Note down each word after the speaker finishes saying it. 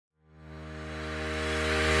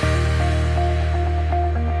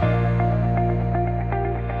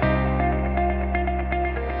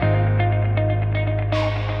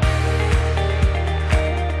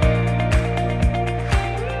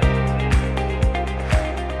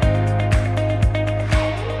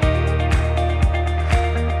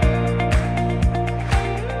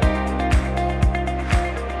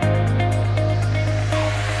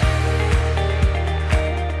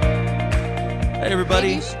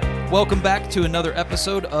Welcome back to another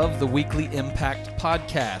episode of the Weekly Impact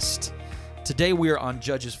Podcast. Today we are on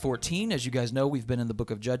Judges 14. As you guys know, we've been in the book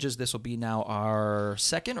of Judges. This will be now our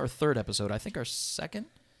second or third episode. I think our second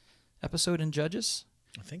episode in Judges.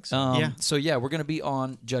 I think so. So we're going to be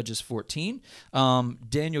on Judges 14. Daniel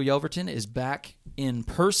Yelverton is back in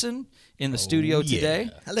person in the studio today.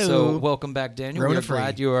 Hello. So welcome back, Daniel. Rona We're free.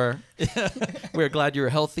 glad you are. We're glad you're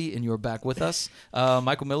healthy and you're back with us.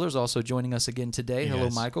 Michael Miller is also joining us again today. Hello,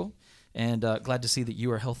 Yes. Michael. And glad to see that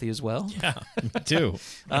you are healthy as well. Yeah, me too.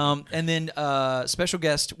 And then special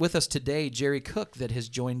guest with us today, Jerry Cook, that has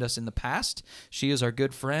joined us in the past. She is our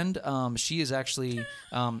good friend. She is actually,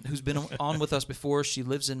 who's been on with us before. She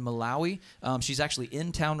lives in Malawi. She's actually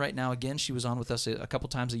in town right now again. She was on with us a couple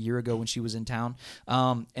times a year ago when she was in town.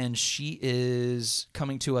 And she is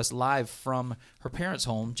coming to us live from her parents'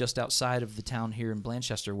 home just outside of the town here in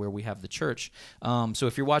Blanchester where we have the church. So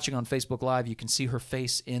if you're watching on Facebook Live, you can see her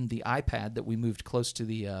face in the iPad that we moved close to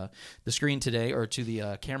the screen today, or to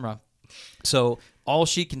the camera. So all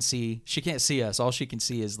she can see, she can't see us. All she can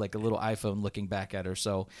see is like a little iPhone looking back at her.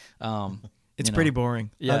 So It's pretty boring.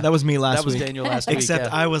 Yeah. That was me last week. That was Daniel last week. Except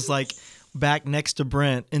yeah. I was like back next to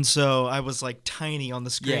Brent, and so I was like tiny on the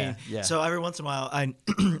screen. Yeah. So every once in a while, I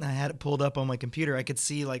I had it pulled up on my computer. I could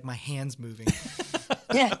see like my hands moving.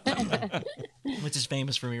 Which is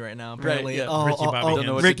famous for me right now. Apparently, yeah. Ricky Bobby hands. Don't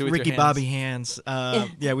know what to do with your Ricky hands. Bobby hands.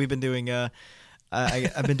 Yeah, we've been doing.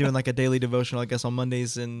 I've been doing like a daily devotional, I guess, on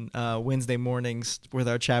Mondays and Wednesday mornings with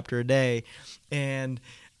our chapter a day, and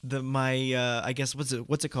I guess what's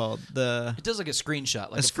it called? It does like a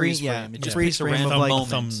screenshot, like a screen- freeze frame. yeah, It a just freeze picks a frame random of, like, moment.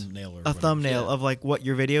 thumbnail or A whatever. thumbnail Yeah. of like what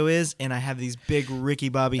your video is, and I have these big Ricky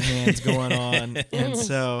Bobby hands going on, and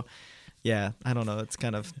so yeah, I don't know. It's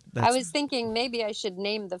kind of. I was thinking maybe I should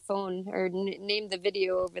name the phone or name the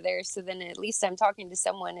video over there, so then at least I'm talking to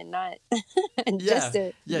someone and not just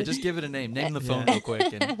Just give it a name. Name the phone Yeah. real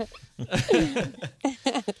quick. And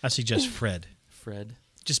I suggest Fred, Fred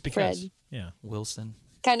just because. Fred. Yeah. Wilson.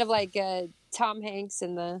 kind of like Tom Hanks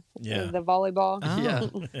in the Yeah. the volleyball. Oh.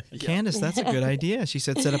 Yeah. Candace, that's a good idea. She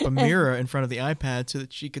said set up a mirror in front of the iPad so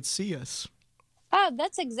that she could see us.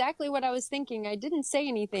 That's exactly what I was thinking. I didn't say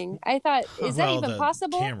anything. I thought, is that Well, even the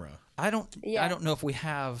possible? Camera. I don't Yeah. know if we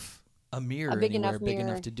have a mirror big anywhere enough big mirror.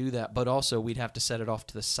 enough to do that, but also we'd have to set it off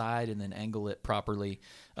to the side and then angle it properly.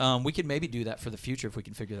 We could maybe do that for the future if we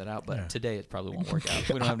can figure that out, but Yeah. today it probably won't work out.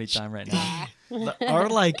 We don't have any time right now. Our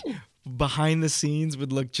like behind the scenes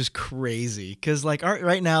would look just crazy because like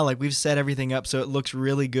right now, like we've set everything up so it looks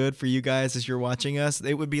really good for you guys as you're watching us.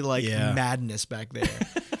 It would be like Yeah. madness back there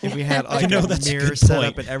if we had like that's a a mirror good set point.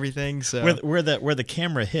 up and everything. So Where the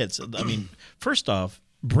camera hits. I mean, first off,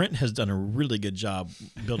 Brent has done a really good job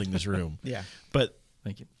building this room. yeah. But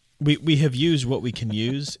Thank you. we have used what we can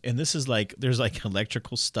use, and this is like there's like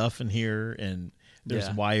electrical stuff in here, and there's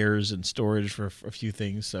Yeah. wires and storage for a few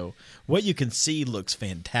things. So what you can see looks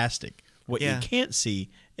fantastic. What Yeah. you can't see,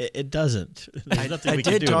 it doesn't. There's nothing I we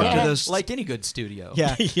can did do talk about to it. those. Like any good studio.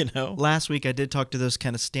 Yeah. You know. Last week I did talk to those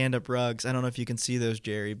kind of stand-up rugs. I don't know if you can see those,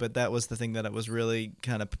 Jerry, but that was the thing that I was really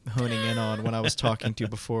kind of honing in on when I was talking to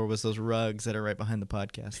before was those rugs that are right behind the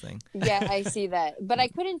podcast thing. Yeah, I see that, but I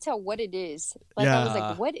couldn't tell what it is. Like I was Yeah.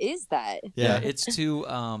 like, what is that? Yeah, Yeah. it's two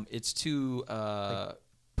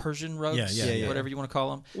Persian rugs, Yeah. whatever you want to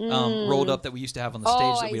call them, rolled up that we used to have on the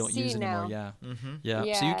Oh, stage that we I don't see use anymore. now. Yeah. Mm-hmm. Yeah.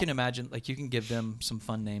 So you Yeah. can imagine, like, you can give them some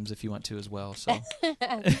fun names if you want to as well. So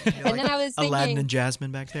And then I was Aladdin thinking, and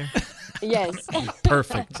Jasmine back there. yes.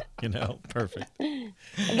 Perfect. Perfect. And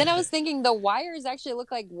then I was thinking the wires actually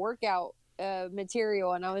look like workout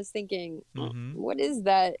material, and I was thinking, what is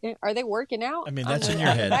that? Are they working out? I mean, that's on in the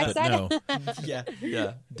your head, but backside? no. Yeah.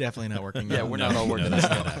 yeah, Definitely not working. yeah, we're not all working. No, that's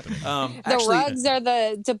not happening. The Actually, rugs are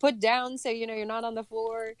to put down so you're not on the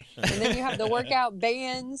floor, and then you have the workout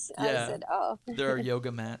bands. Yeah. I said, oh, there are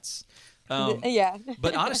yoga mats. yeah.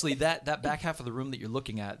 But honestly, that back half of the room that you're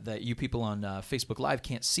looking at, that you people on Facebook Live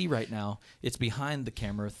can't see right now, it's behind the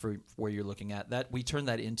camera for where you're looking at. That we turn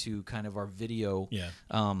that into kind of our video. Yeah.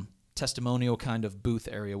 Testimonial kind of booth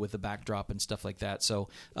area with the backdrop and stuff like that. So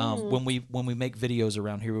when we make videos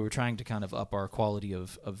around here, we were trying to kind of up our quality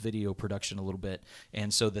of video production a little bit.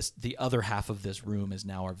 And so the other half of this room is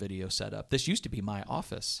now our video setup. This used to be my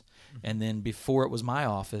office. And then before it was my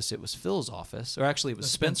office, it was Phil's office. Or actually, it was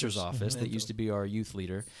Spencer's office that used to be our youth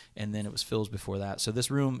leader. And then it was Phil's before that. So this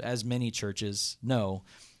room, as many churches know,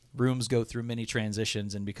 rooms go through many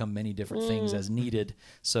transitions and become many different things as needed.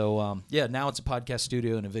 So, now it's a podcast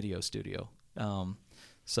studio and a video studio.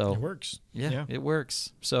 So It works. Yeah, it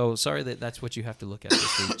works. So sorry that's what you have to look at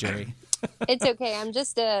this week, Jerry. It's okay. I'm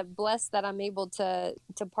just blessed that I'm able to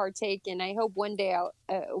partake, and I hope one day,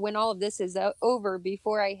 when all of this is over,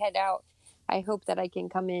 before I head out, I hope that I can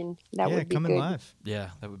come in. That would be come good. in live. Yeah,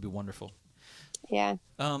 that would be wonderful. Yeah.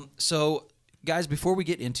 So, guys, before we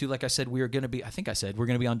get into, like I said, we're going to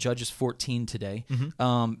be on Judges 14 today.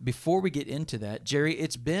 Before we get into that, Jerry,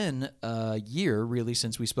 it's been a year, really,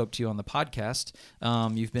 since we spoke to you on the podcast.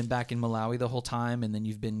 You've been back in Malawi the whole time, and then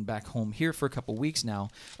you've been back home here for a couple weeks now.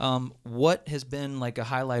 What has been like a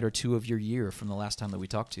highlight or two of your year from the last time that we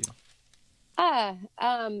talked to you?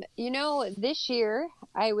 This year,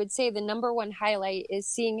 I would say the number one highlight is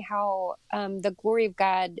seeing how the glory of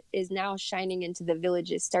God is now shining into the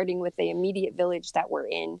villages, starting with the immediate village that we're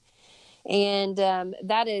in. And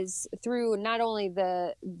that is through not only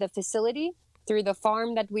the facility, through the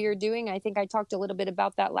farm that we are doing. I think I talked a little bit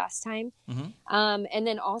about that last time. And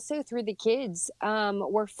then also through the kids.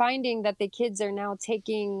 We're finding that the kids are now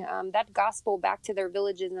taking that gospel back to their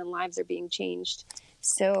villages, and lives are being changed.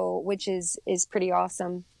 So, which is pretty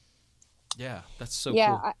awesome. Yeah, that's so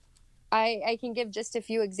cool. I can give just a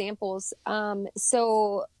few examples.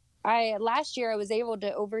 Last year I was able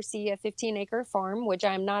to oversee a 15-acre farm, which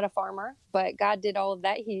I'm not a farmer, but God did all of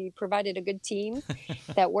that. He provided a good team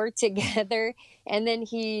that worked together, and then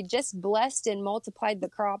he just blessed and multiplied the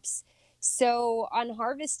crops. So on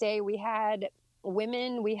harvest day, we had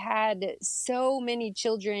women, we had so many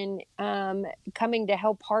children coming to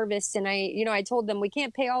help harvest. And I told them, we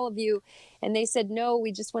can't pay all of you. And they said, no,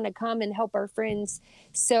 we just want to come and help our friends.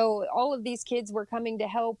 So all of these kids were coming to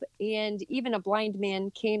help. And even a blind man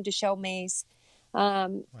came to shell maize.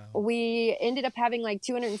 Wow. We ended up having like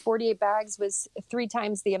 248 bags, was 3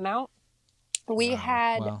 times the amount. We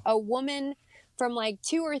had a woman from like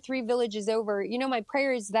 2 or 3 villages over. My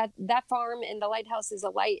prayer is that farm and the lighthouse is a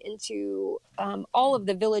light into all of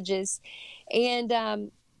the villages. And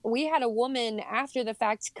we had a woman after the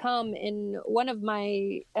fact come, and one of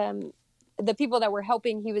my the people that were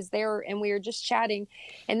helping, he was there, and we were just chatting.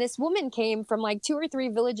 And this woman came from like 2 or 3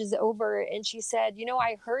 villages over, and she said,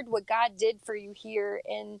 I heard what God did for you here,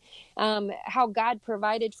 and how God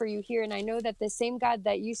provided for you here. And I know that the same God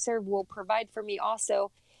that you serve will provide for me also.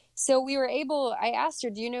 So I asked her,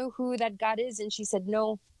 do you know who that God is? And she said,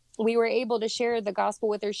 no. We were able to share the gospel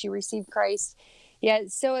with her. She received Christ. Yeah.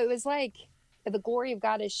 So it was like the glory of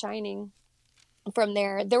God is shining from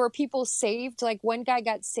there. There were people saved. Like one guy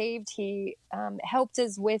got saved. He helped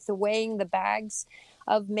us with weighing the bags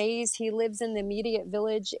of maize. He lives in the immediate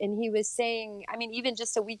village. And he was saying, even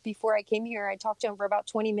just a week before I came here, I talked to him for about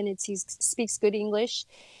 20 minutes. He speaks good English.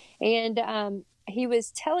 And he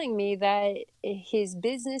was telling me that his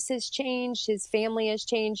business has changed, his family has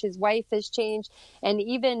changed, his wife has changed, and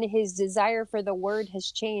even his desire for the word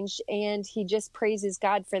has changed. And he just praises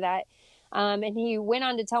God for that. And he went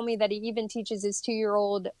on to tell me that he even teaches his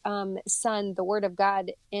 2-year-old son the word of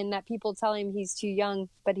God, and that people tell him he's too young,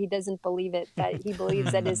 but he doesn't believe it, that he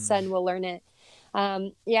believes that his son will learn it.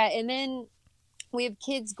 And then we have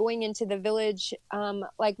kids going into the village.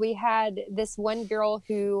 Like we had this one girl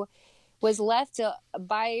who was left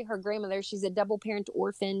by her grandmother. She's a double parent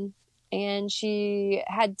orphan, and she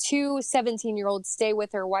had 2 17-year-olds stay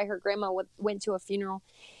with her while her grandma went to a funeral.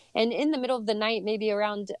 And in the middle of the night, maybe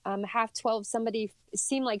around 11:30,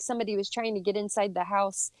 seemed like somebody was trying to get inside the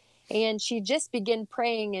house, and she just began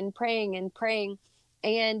praying and praying and praying,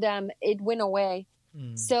 and it went away.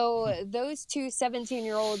 So those 2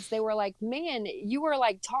 17-year-olds, they were like, man, you were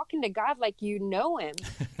like talking to God like you know him.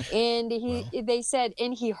 And they said,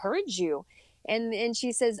 and he heard you. And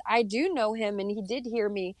she says, I do know him, and he did hear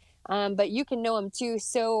me, but you can know him too.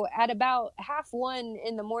 So at about 1:30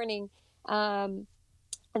 in the morning,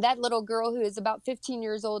 that little girl, who is about 15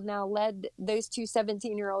 years old now, led those 2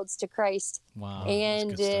 17-year-olds to Christ. Wow.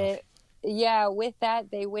 And with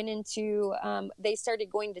that, they went into, they started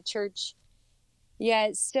going to church.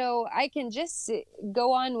 Yeah, so I can just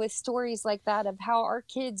go on with stories like that of how our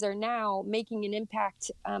kids are now making an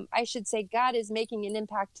impact. I should say God is making an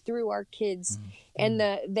impact through our kids and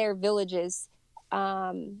their villages,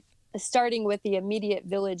 starting with the immediate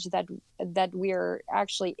village that we're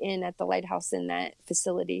actually in at the lighthouse in that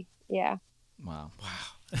facility. Yeah. Wow.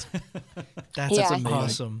 That's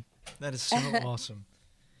awesome. That is so awesome.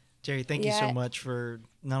 Jerry, thank you so much for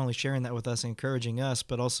not only sharing that with us, encouraging us,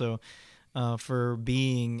 but also for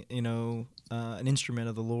being, an instrument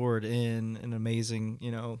of the Lord in an amazing,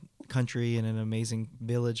 country and an amazing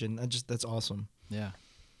village. And that's awesome. Yeah.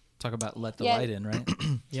 Talk about let the light in, right?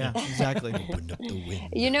 Yeah, exactly. Open up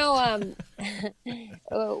the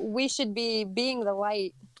window. We should be being the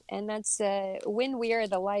light. and that's when we are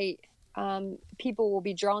the light, people will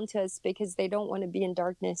be drawn to us because they don't want to be in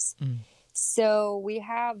darkness. So we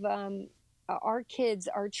have our kids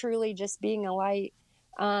are truly just being a light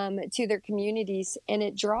to their communities, and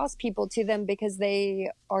it draws people to them because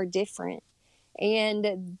they are different.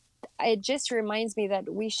 And it just reminds me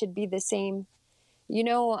that we should be the same. You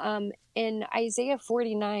know, in Isaiah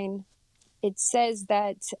 49, it says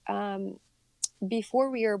that before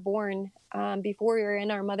we are born, before we were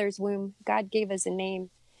in our mother's womb, God gave us a name.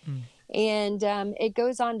 And it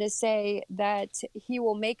goes on to say that he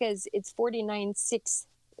will make us, it's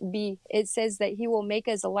 49:6b. It says that he will make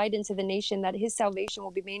us a light into the nation, that his salvation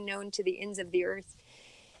will be made known to the ends of the earth.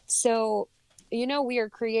 So, you know, we are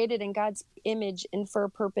created in God's image and for a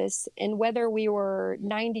purpose. And whether we were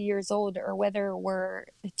 90 years old or whether we're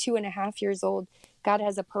 2.5 years old, God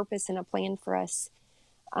has a purpose and a plan for us.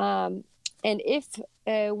 And if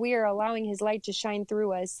we are allowing his light to shine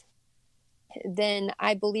through us, then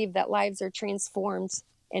I believe that lives are transformed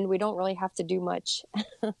and we don't really have to do much.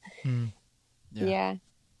 Yeah.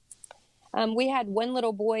 We had one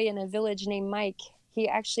little boy in a village named Mike. He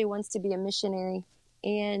actually wants to be a missionary.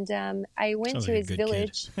 And I went Sounds to like a his good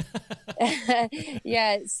village.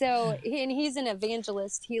 Yeah. So he's an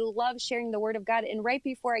evangelist. He loves sharing the word of God. And right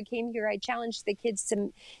before I came here, I challenged the kids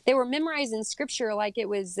they were memorizing scripture like it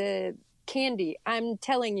was candy. I'm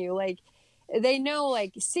telling you, like, they know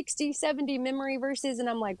like 60, 70 memory verses. And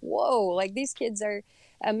I'm like, whoa, like these kids are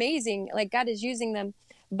amazing. Like God is using them.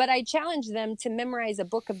 But I challenged them to memorize a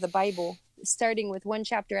book of the Bible, starting with one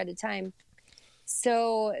chapter at a time.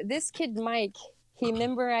 So this kid, Mike, he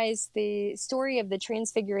memorized the story of the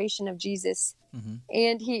transfiguration of Jesus.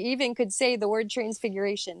 And he even could say the word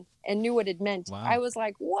transfiguration and knew what it meant. Wow. I was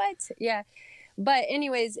like, what? Yeah. But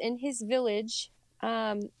anyways, in his village,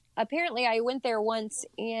 apparently I went there once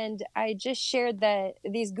and I just shared that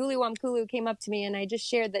these Gulu came up to me and I just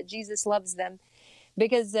shared that Jesus loves them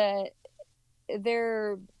because they're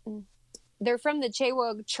from the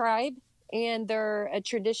Chewa tribe and they're a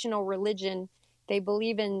traditional religion. They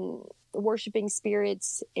believe in worshiping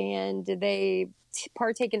spirits and they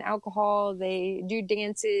partake in alcohol. They do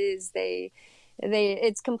dances.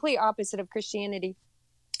 It's complete opposite of Christianity.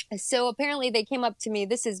 So apparently they came up to me.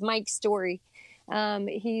 This is Mike's story.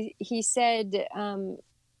 He said,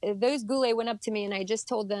 those Gule went up to me and I just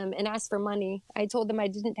told them and asked for money. I told them I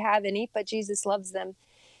didn't have any, but Jesus loves them.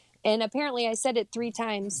 And apparently I said it 3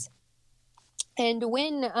 times. And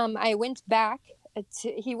when I went back,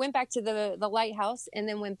 he went back to the lighthouse and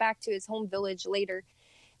then went back to his home village later.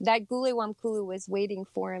 That Gule Wamkulu was waiting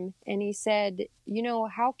for him. And he said, you know,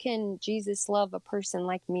 how can Jesus love a person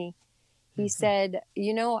like me? He said,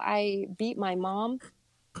 you know, I beat my mom.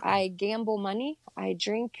 I gamble money. I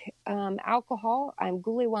drink alcohol. I'm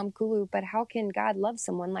Gule Wamkulu. But how can God love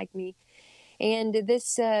someone like me? And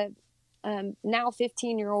this now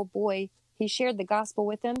 15-year-old boy, he shared the gospel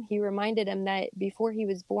with him. He reminded him that before he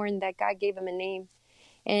was born, that God gave him a name.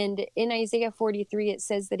 And in Isaiah 43, it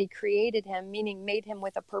says that he created him, meaning made him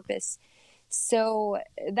with a purpose. So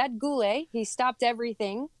that Gule, he stopped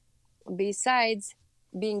everything besides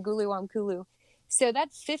being Gulu Wamkulu. So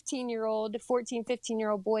that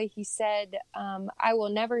 15-year-old boy, he said, I will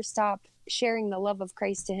never stop sharing the love of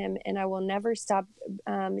Christ to him, and I will never stop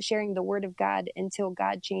sharing the word of God until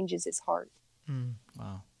God changes his heart.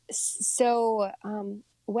 Wow. So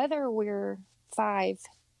whether we're 5,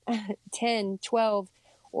 10, 12,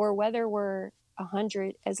 or whether we're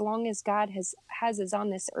 100, as long as God has us on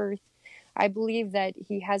this earth, I believe that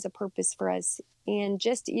he has a purpose for us. And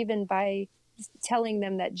just even by telling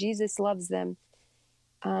them that Jesus loves them,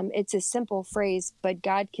 it's a simple phrase, but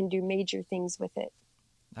God can do major things with it.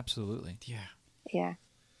 Absolutely. Yeah.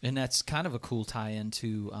 And that's kind of a cool tie-in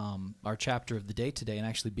to our chapter of the day today, and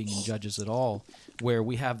actually being in Judges at all, where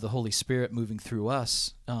we have the Holy Spirit moving through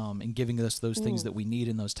us and giving us those things that we need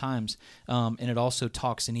in those times. And it also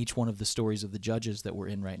talks in each one of the stories of the Judges that we're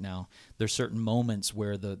in right now. There's certain moments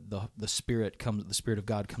where the Spirit of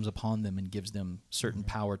God comes upon them and gives them certain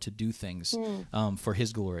power to do things for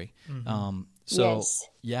His glory. So Yes.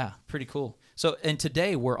 yeah, pretty cool. So and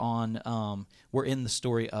today we're in the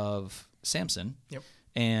story of Samson. Yep.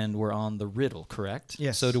 And we're on the riddle, correct?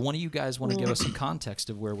 Yes. So do one of you guys want to give us some context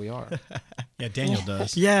of where we are? Yeah, Daniel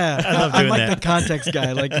does. Yeah, I love I'm doing like that. the context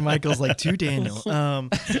guy. Like Michael's like to Daniel.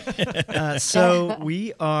 So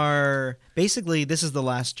we are basically, this is the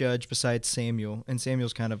last judge besides Samuel, and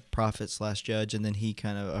Samuel's kind of prophet / judge, and then he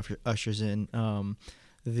kind of ushers in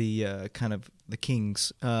the kind of the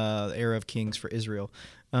kings, the era of kings for Israel,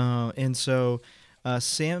 and so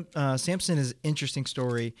Samson is an interesting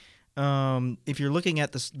story. if you're looking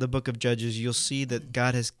at the book of Judges, you'll see that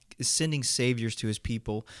God is sending saviors to his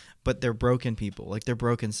people, but they're broken people. Like, they're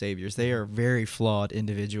broken saviors. They are very flawed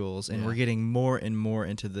individuals, and we're getting more and more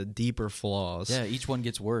into the deeper flaws. Yeah, each one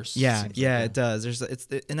gets worse. Yeah, it seems it does.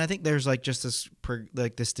 And I think there's like just this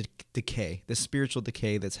decay, this spiritual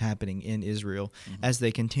decay that's happening in Israel as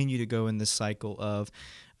they continue to go in this cycle of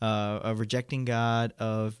rejecting God,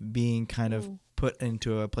 of being kind of put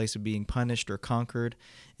into a place of being punished or conquered,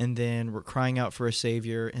 and then we're crying out for a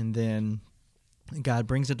savior, and then God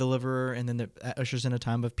brings a deliverer, and then that ushers in a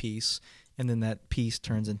time of peace, and then that peace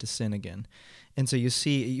turns into sin again. And so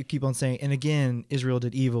you keep on saying, and again, Israel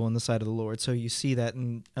did evil in the sight of the Lord. So you see that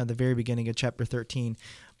in the very beginning of chapter 13.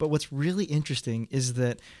 But what's really interesting is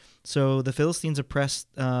that, so the Philistines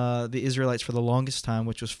oppressed the Israelites for the longest time,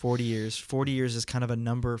 which was 40 years. 40 years is kind of a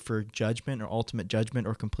number for judgment or ultimate judgment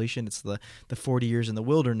or completion. It's the 40 years in the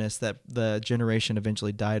wilderness that the generation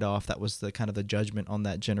eventually died off. That was the kind of the judgment on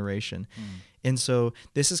that generation. And so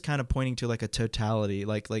this is kind of pointing to like a totality,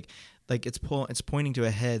 like it's pointing to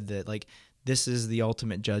a head that like this is the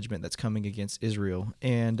ultimate judgment that's coming against Israel.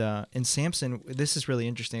 And Samson, this is really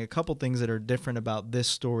interesting. A couple things that are different about this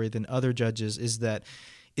story than other judges is that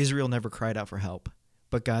Israel never cried out for help,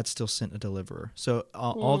 but God still sent a deliverer. So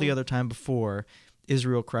all the other time before,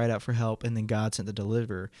 Israel cried out for help, and then God sent the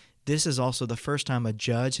deliverer. This is also the first time a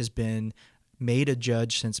judge has been made a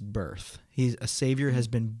judge since birth. A savior has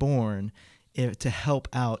been born to help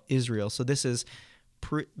out Israel. So this is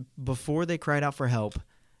before they cried out for help,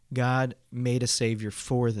 God made a savior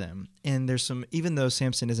for them. And there's even though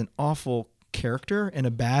Samson is an awful character and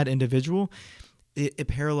a bad individual, it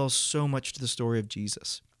parallels so much to the story of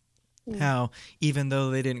Jesus. How even though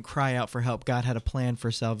they didn't cry out for help, God had a plan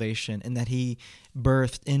for salvation, and that he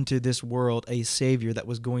birthed into this world a savior that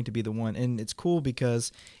was going to be the one. And it's cool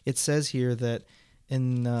because it says here that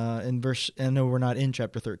in verse, I know we're not in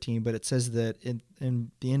chapter 13, but it says that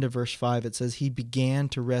in the end of verse 5, it says he began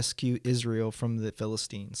to rescue Israel from the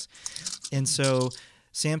Philistines. And so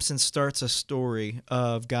Samson starts a story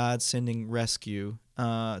of God sending rescue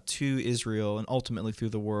to Israel and ultimately through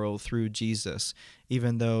the world through Jesus.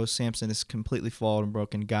 Even though Samson is completely flawed and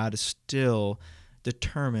broken, God is still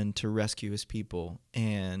determined to rescue his people.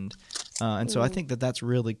 And so I think that's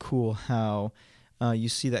really cool how you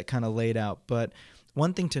see that kind of laid out. But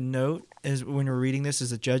one thing to note is when we're reading this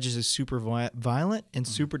is that Judges is super violent and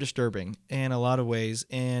super disturbing in a lot of ways.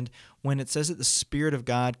 And when it says that the Spirit of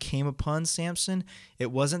God came upon Samson, it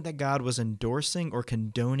wasn't that God was endorsing or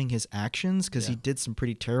condoning his actions, because he did some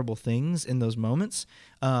pretty terrible things in those moments.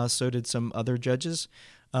 So did some other judges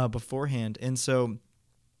beforehand. And so,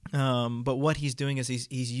 but what he's doing is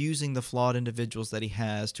he's using the flawed individuals that he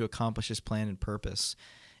has to accomplish his plan and purpose.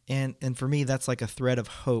 And for me, that's like a thread of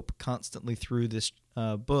hope constantly through this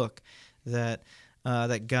book, that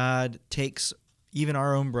God takes even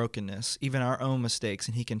our own brokenness, even our own mistakes,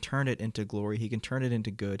 and he can turn it into glory. He can turn it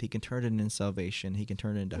into good. He can turn it into salvation. He can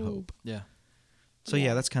turn it into hope. Yeah. So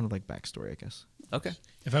yeah, that's kind of like backstory, I guess. Okay.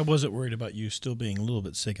 If I wasn't worried about you still being a little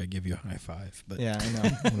bit sick, I'd give you a high five. But Yeah, I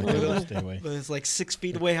know. I'm gonna stay away. But it's like 6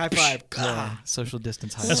 feet away, high five. Social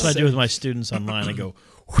distance high That's what I do with my students online. I go,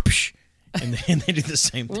 whoosh, and they do the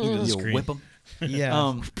same thing to the You screen. whip them.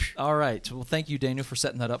 Yeah. All right. Well, thank you, Daniel, for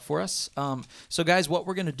setting that up for us. So, guys, what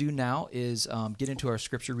we're going to do now is get into our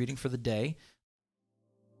scripture reading for the day.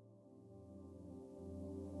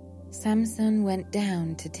 Samson went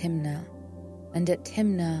down to Timnah, and at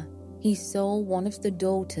Timnah he saw one of the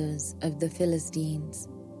daughters of the Philistines.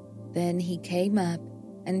 Then he came up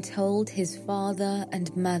and told his father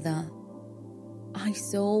and mother, "I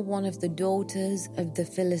saw one of the daughters of the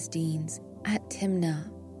Philistines at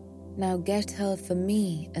Timnah. Now get her for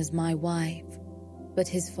me as my wife." But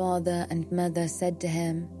his father and mother said to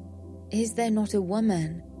him, "Is there not a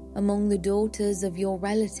woman among the daughters of your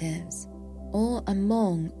relatives, or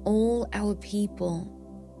among all our people,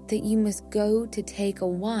 that you must go to take a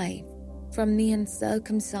wife from the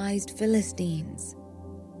uncircumcised Philistines?"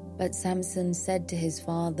 But Samson said to his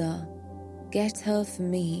father, "Get her for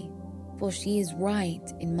me, for she is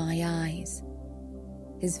right in my eyes."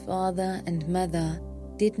 His father and mother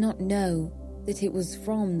did not know that it was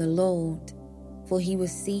from the Lord, for he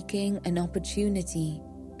was seeking an opportunity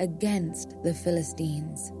against the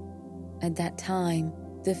Philistines. At that time,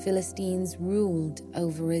 the Philistines ruled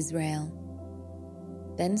over Israel.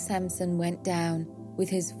 Then Samson went down with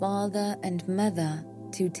his father and mother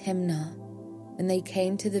to Timnah, and they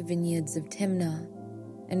came to the vineyards of Timnah.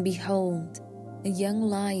 And behold, a young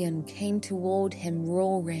lion came toward him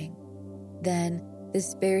roaring. Then the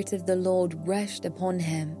Spirit of the Lord rushed upon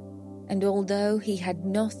him, and although he had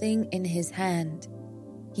nothing in his hand,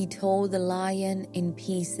 he tore the lion in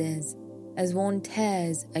pieces as one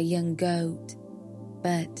tears a young goat.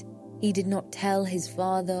 But he did not tell his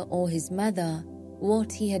father or his mother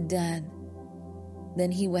what he had done.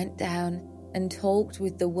 Then he went down and talked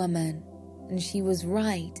with the woman, and she was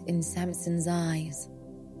right in Samson's eyes.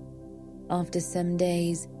 After some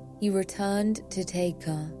days, he returned to take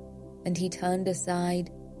her, and he turned aside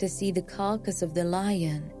to see the carcass of the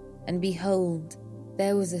lion, and behold,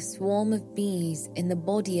 there was a swarm of bees in the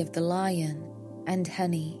body of the lion, and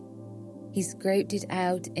honey. He scraped it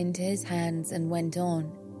out into his hands and went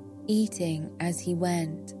on, eating as he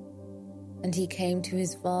went. And he came to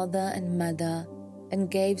his father and mother and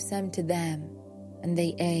gave some to them, and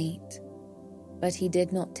they ate. But he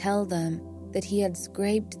did not tell them that he had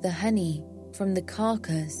scraped the honey from the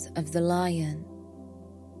carcass of the lion.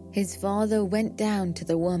 His father went down to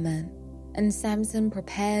the woman, and Samson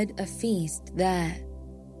prepared a feast there,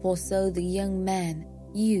 for so the young men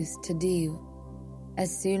used to do.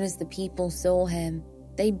 As soon as the people saw him,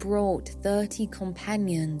 they brought 30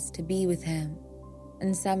 companions to be with him.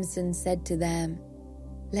 And Samson said to them,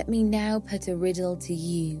 "Let me now put a riddle to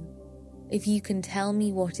you. If you can tell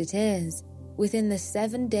me what it is within the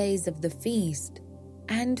 7 days of the feast,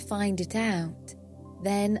 and find it out,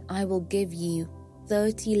 then I will give you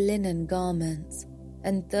 30 linen garments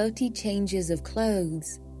and 30 changes of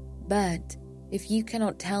clothes. But if you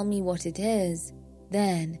cannot tell me what it is,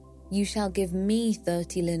 then you shall give me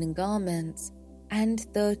 30 linen garments and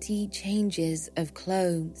 30 changes of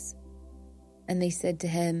clothes." And they said to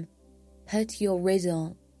him, "Put your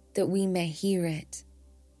riddle, that we may hear it."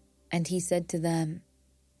 And he said to them,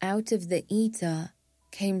 "Out of the eater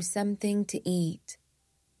came something to eat.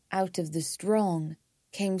 Out of the strong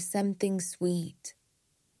came something sweet."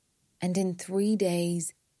 And in 3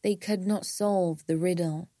 days they could not solve the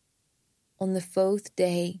riddle. On the 4th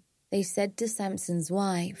day they said to Samson's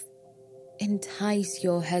wife, "Entice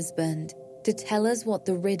your husband to tell us what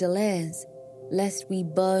the riddle is, lest we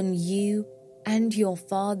burn you and your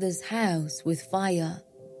father's house with fire.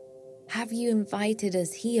 Have you invited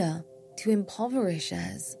us here to impoverish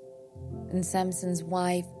us?" And Samson's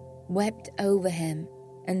wife wept over him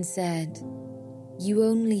and said, "You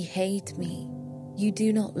only hate me. You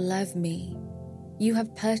do not love me. You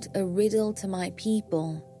have put a riddle to my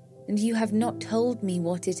people, and you have not told me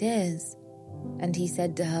what it is." And he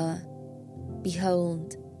said to her,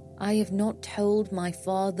 "Behold, I have not told my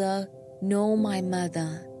father nor my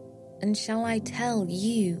mother, and shall I tell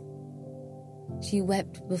you?" She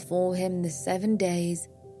wept before him the 7 days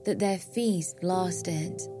that their feast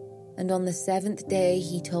lasted, and on the 7th day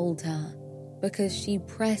he told her, because she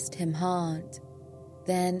pressed him hard.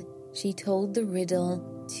 Then she told the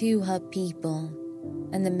riddle to her people,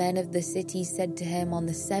 and the men of the city said to him on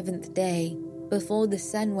the 7th day, before the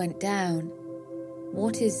sun went down,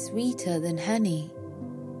 "What is sweeter than honey?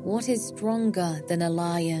 What is stronger than a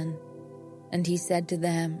lion?" And he said to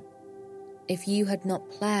them, "If you had not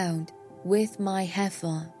plowed with my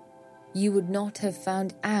heifer, you would not have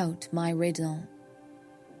found out my riddle."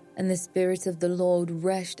 And the Spirit of the Lord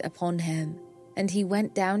rushed upon him, and he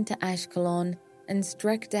went down to Ashkelon and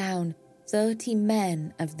struck down 30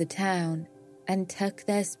 men of the town, and took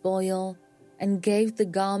their spoil, and gave the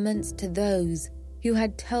garments to those who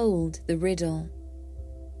had told the riddle.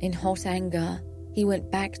 In hot anger, he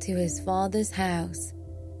went back to his father's house,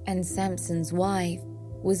 and Samson's wife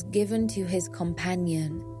was given to his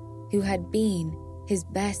companion, who had been his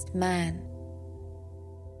best man.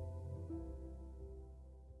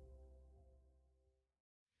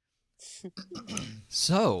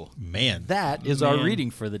 So, Man. that is our Man.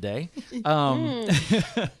 reading for the day.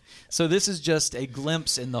 So this is just a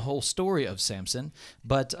glimpse in the whole story of Samson,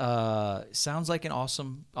 but sounds like an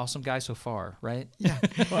awesome guy so far, right? Yeah.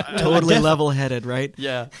 Totally level-headed, right?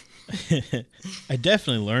 Yeah. I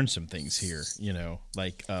definitely learned some things here,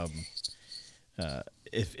 like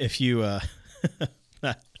if you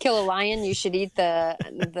Kill a lion, you should eat the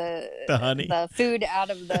honey. the food out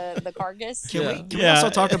of the carcass. Can we also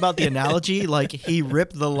talk about the analogy? Like, he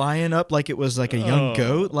ripped the lion up like it was like a young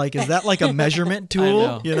goat. Like, is that like a measurement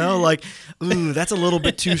tool? know. Like, ooh, that's a little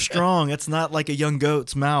bit too strong. It's not like a young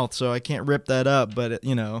goat's mouth, so I can't rip that up. But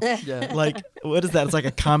Yeah. like, what is that? It's like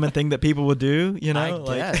a common thing that people would do. I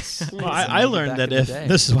Like, guess. Well, I learned Back that in the if day.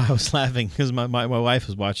 this is why I was laughing, because my wife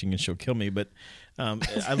was watching and she'll kill me. But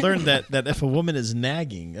I learned that if a woman is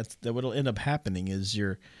nagging, that what'll end up happening is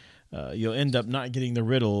you'll end up not getting the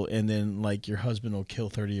riddle, and then like your husband will kill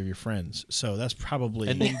 30 of your friends. So that's probably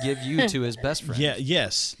And then give you to his best friend. yeah,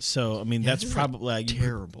 yes. So I mean, that's probably like,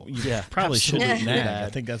 terrible. You probably shouldn't absolutely nag. bad. I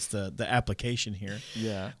think that's the application here.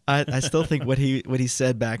 Yeah. I still think what he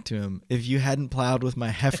said back to him, if you hadn't plowed with my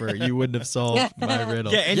heifer, you wouldn't have solved my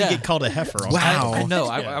riddle. Yeah, and Yeah. you get called a heifer. Also. Wow. I know.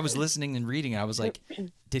 I was listening and reading. I was like,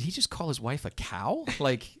 did he just call his wife a cow?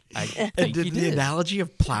 Like, I think And he the did. analogy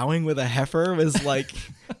of plowing with a heifer was like,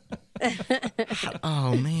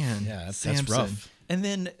 oh man, Yeah, that's Samson. rough. And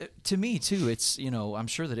then to me too, it's, I'm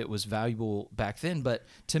sure that it was valuable back then, but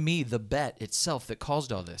to me, the bet itself that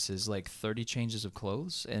caused all this is like 30 changes of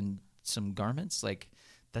clothes and some garments. Like,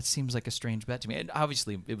 that seems like a strange bet to me. And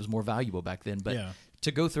obviously, it was more valuable back then, but Yeah.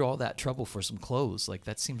 to go through all that trouble for some clothes, like,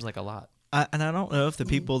 that seems like a lot. And I don't know if the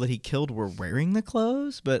people that he killed were wearing the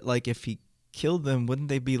clothes, but like if he killed them, wouldn't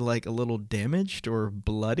they be like a little damaged or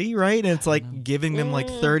bloody, right? And it's like giving them like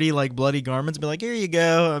 30 like bloody garments, be like, here you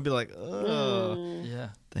go. I'd be like, oh,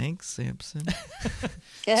 Yeah. thanks, Samson.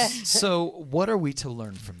 So, what are we to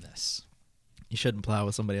learn from this? You shouldn't plow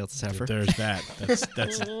with somebody else's heifer. There's that.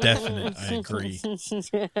 That's definite. I agree.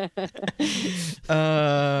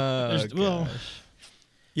 Well,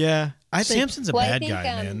 yeah, I think Samson's a Well, I bad think, guy,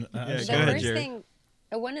 man. Yeah, the go ahead, first Jerry. thing,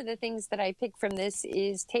 one of the things that I pick from this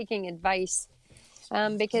is taking advice,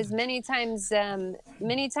 because many times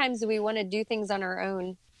we want to do things on our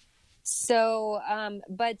own. So,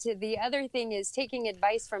 but the other thing is taking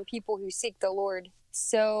advice from people who seek the Lord.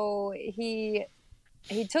 So he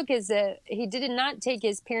did not take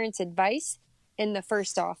his parents' advice in the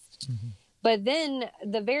first off, but then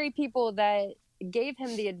the very people that gave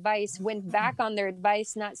him the advice went back on their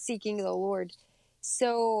advice, not seeking the Lord.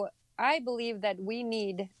 So I believe that we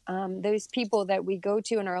need those people that we go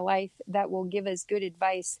to in our life that will give us good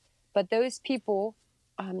advice. But those people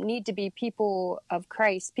need to be people of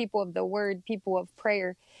Christ, people of the word, people of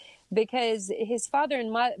prayer, because his father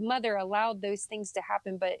and mother allowed those things to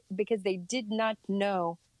happen, but because they did not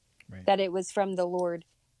know that it was from the Lord.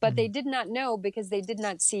 But they did not know because they did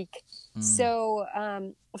not seek. So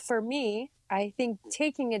for me, I think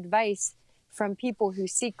taking advice from people who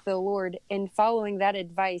seek the Lord and following that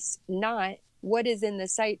advice, not what is in the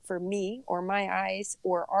sight for me or my eyes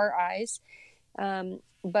or our eyes,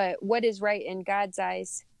 but what is right in God's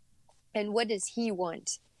eyes and what does he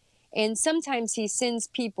want? And sometimes he sends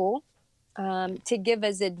people to give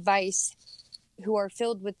us advice who are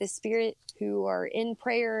filled with the Spirit, who are in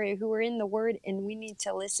prayer, who are in the Word, and we need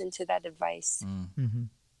to listen to that advice.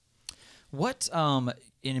 What, and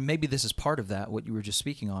maybe this is part of that, what you were just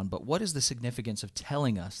speaking on, but what is the significance of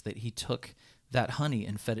telling us that he took that honey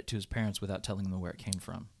and fed it to his parents without telling them where it came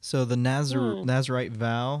from? So the Nazarite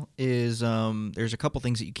vow is there's a couple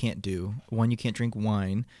things that you can't do. One, you can't drink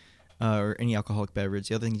wine or any alcoholic beverage.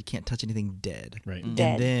 The other thing, you can't touch anything dead. Right.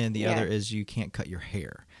 Dead. And then the Yeah. other is you can't cut your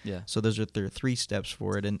hair. Yeah. So there are 3 steps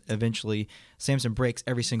for it, and eventually Samson breaks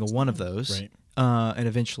every single one of those, Right. And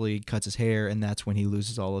eventually cuts his hair, and that's when he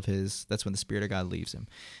loses all of his. That's when the Spirit of God leaves him.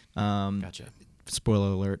 Gotcha. Spoiler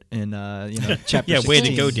alert! In chapter Yeah, 16, way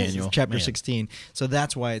to go, Daniel. Chapter Man. 16. So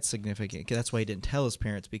that's why it's significant. That's why he didn't tell his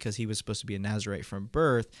parents, because he was supposed to be a Nazarite from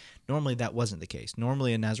birth. Normally, that wasn't the case.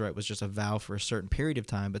 Normally, a Nazarite was just a vow for a certain period of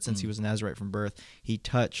time. But since he was a Nazarite from birth, he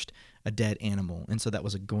touched a dead animal, and so that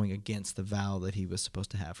was going against the vow that he was supposed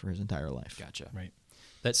to have for his entire life. Gotcha. Right.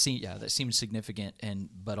 That seemed significant,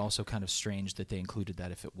 but also kind of strange that they included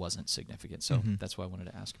that if it wasn't significant. So that's why I wanted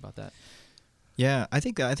to ask about that. Yeah, I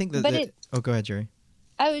think that. But Oh, go ahead, Jerry.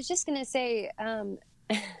 I was just going to say, I'm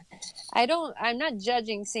not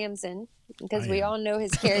judging Samson, because we all know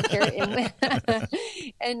his character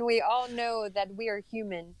and we all know that we are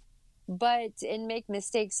human, and make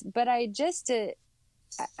mistakes. But I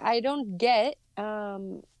don't get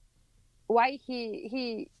why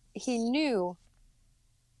he knew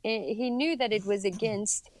that it was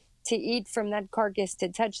against to eat from that carcass, to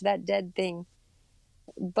touch that dead thing,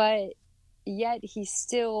 but yet he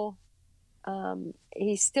still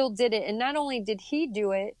did it. And not only did he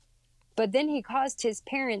do it, but then he caused his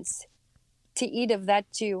parents to eat of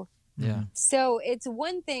that too. Yeah. So it's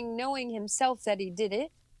one thing knowing himself that he did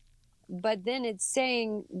it, but then it's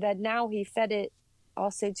saying that now he fed it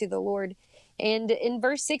also to the Lord. And in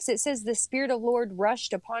verse 6, it says the Spirit of the Lord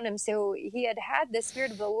rushed upon him. So he had the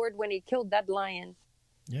Spirit of the Lord when he killed that lion.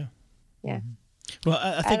 Yeah. Yeah. Well,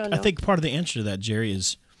 I don't know. think part of the answer to that, Jerry,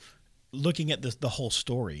 is looking at the whole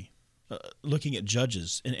story, looking at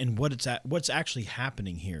Judges and what's actually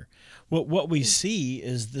happening here. What we see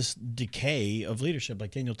is this decay of leadership,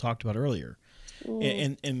 like Daniel talked about earlier,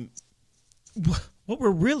 and what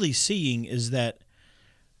we're really seeing is that,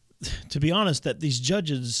 to be honest, that these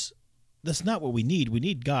judges that's not what we need. We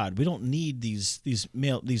need God. We don't need these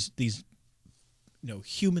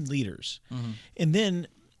human leaders. And then,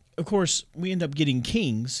 of course, we end up getting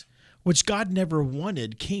kings, which God never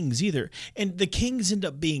wanted kings either. And the kings end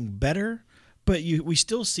up being better, but we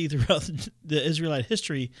still see throughout the Israelite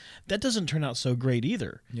history that doesn't turn out so great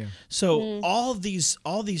either. Yeah. So all these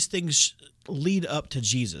things lead up to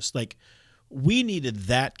Jesus. Like, we needed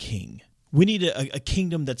that king. We needed a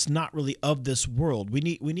kingdom that's not really of this world. We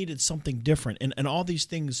needed something different. And all these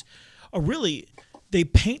things are really, they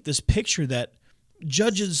paint this picture that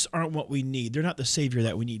judges aren't what we need. They're not the savior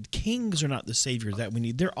that we need. Kings are not the savior that we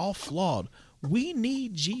need. They're all flawed. We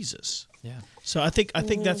need Jesus. Yeah. So I think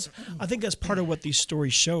that's part of what these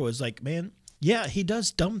stories show is like, man, yeah, he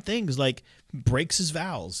does dumb things like breaks his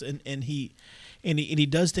vows and he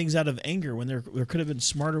does things out of anger when there could have been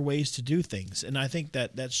smarter ways to do things. And I think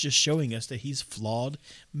that's just showing us that he's flawed,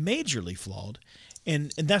 majorly flawed.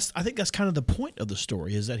 And I think that's kind of the point of the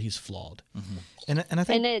story is that he's flawed. And I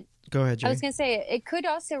think go ahead, Jerry. I was going to say it could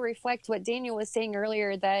also reflect what Daniel was saying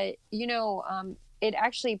earlier, that it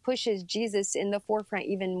actually pushes Jesus in the forefront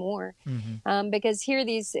even more, because here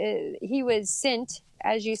he was sent,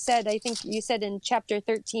 as you said. I think you said in chapter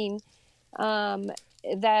 13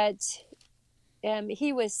 that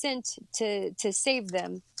he was sent to save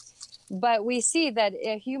them, but we see that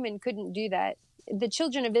a human couldn't do that. The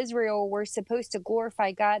children of Israel were supposed to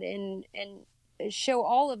glorify God and show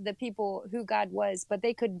all of the people who God was, but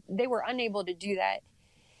they were unable to do that.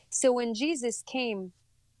 So when Jesus came,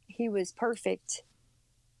 he was perfect.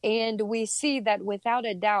 And we see that without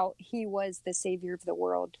a doubt, he was the savior of the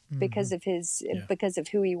world because of because of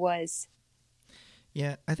who he was.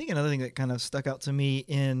 Yeah, I think another thing that kind of stuck out to me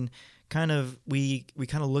in kind of we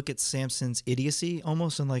kind of look at Samson's idiocy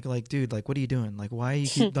almost and like dude, like what are you doing? Like why you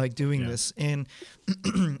keep like doing this? And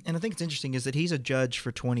and I think it's interesting is that he's a judge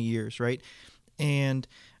for 20 years, right? And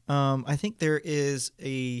I think there's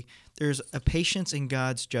a patience in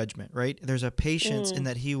God's judgment, right? There's a patience in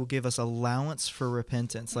that he will give us allowance for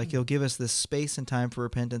repentance. Like he'll give us this space and time for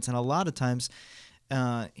repentance. And a lot of times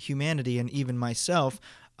humanity and even myself,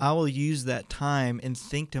 I will use that time and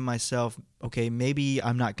think to myself, okay, maybe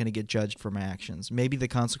I'm not going to get judged for my actions. Maybe the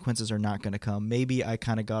consequences are not going to come. Maybe I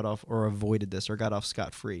kind of got off or avoided this or got off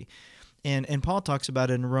scot-free. And Paul talks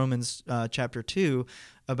about it in Romans chapter 2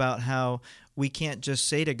 about how we can't just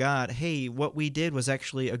say to God, hey, what we did was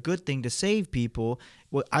actually a good thing to save people.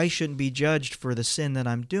 Well, I shouldn't be judged for the sin that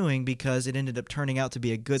I'm doing because it ended up turning out to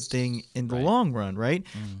be a good thing in the long run, right?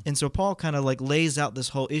 And so Paul kind of like lays out this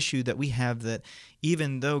whole issue that we have that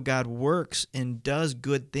even though God works and does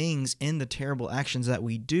good things in the terrible actions that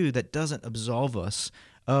we do, that doesn't absolve us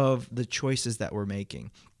of the choices that we're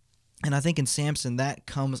making. And I think in Samson, that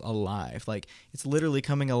comes alive. Like, it's literally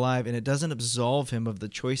coming alive, and it doesn't absolve him of the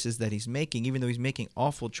choices that he's making. Even though he's making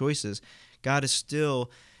awful choices, God is still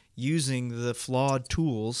using the flawed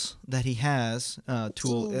tools that he has.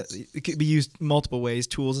 It could be used multiple ways.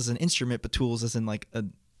 Tools as an instrument, but tools as in, like, a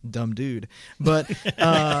dumb dude. But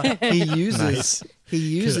he uses... He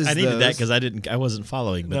uses I needed those. that because I wasn't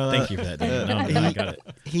following, but thank you for that. No, I got it.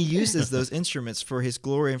 He uses those instruments for his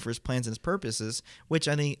glory and for his plans and his purposes, which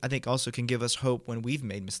I think also can give us hope when we've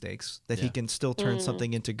made mistakes, that he can still turn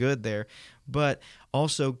something into good there. But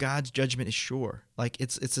also God's judgment is sure. Like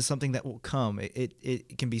it's just something that will come.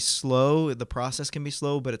 It can be slow. The process can be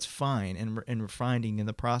slow, but it's fine and refining in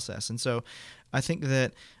the process. And so I think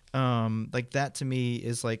that like that to me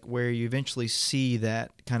is like where you eventually see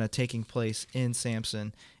that kind of taking place in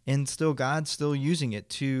Samson, and still God's still using it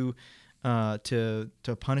to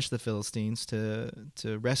punish the Philistines,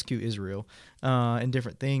 to rescue Israel, and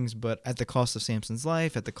different things, but at the cost of Samson's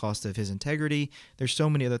life, at the cost of his integrity. There's so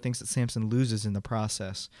many other things that Samson loses in the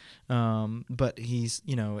process. But he's,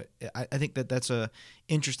 I think that's a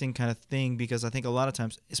interesting kind of thing, because I think a lot of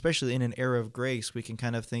times, especially in an era of grace, we can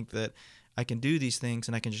kind of think that I can do these things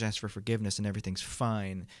and I can just ask for forgiveness and everything's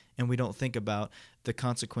fine. And we don't think about the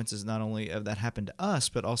consequences not only of that happened to us,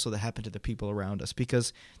 but also that happened to the people around us.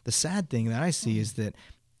 Because the sad thing that I see is that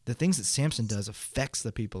the things that Samson does affects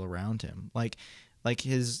the people around him. Like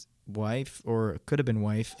his wife, or could have been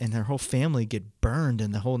wife, and her whole family get burned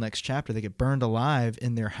in the whole next chapter. They get burned alive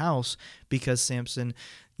in their house because Samson,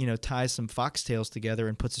 ties some foxtails together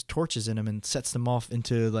and puts his torches in them and sets them off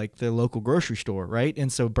into like the local grocery store, right?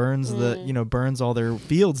 And so burns burns all their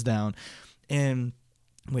fields down. And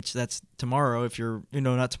which that's tomorrow if you're,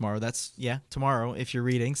 not tomorrow, that's, tomorrow if you're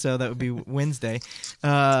reading. So that would be Wednesday.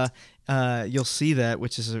 You'll see that,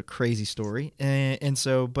 which is a crazy story. And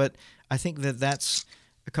so, but I think that's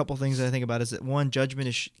a couple things that I think about is that one,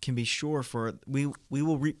 judgment can be sure for we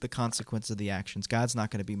will reap the consequence of the actions. God's not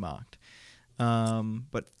going to be mocked.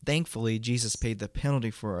 But thankfully, Jesus paid the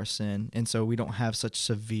penalty for our sin, and so we don't have such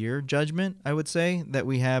severe judgment, I would say, that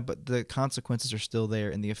we have, but the consequences are still there,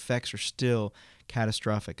 and the effects are still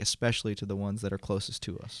catastrophic, especially to the ones that are closest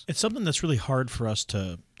to us. It's something that's really hard for us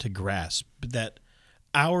to grasp, that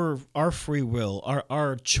our free will,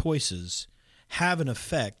 our choices have an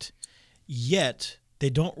effect, yet they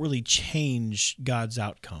don't really change God's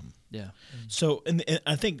outcome. Yeah. So, and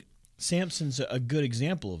I think Samson's a good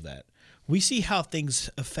example of that. We see how things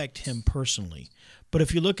affect him personally, but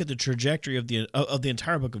if you look at the trajectory of the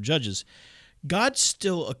entire book of Judges, God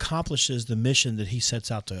still accomplishes the mission that he sets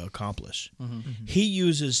out to accomplish. He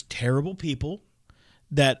uses terrible people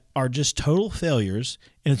that are just total failures,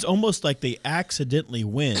 and it's almost like they accidentally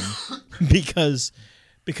win because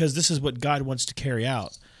this is what God wants to carry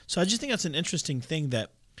out. So I just think that's an interesting thing,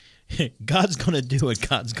 that God's going to do what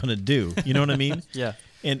God's going to do. You know what I mean? Yeah.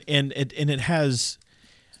 And it has,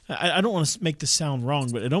 I don't want to make this sound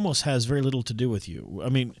wrong, but it almost has very little to do with you. I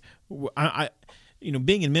mean, I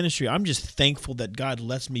being in ministry, I'm just thankful that God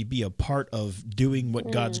lets me be a part of doing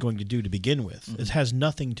what God's going to do to begin with. It has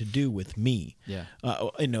nothing to do with me. Yeah.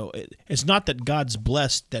 It's not that God's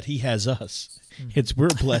blessed that he has us. It's we're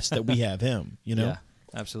blessed that we have him, Yeah,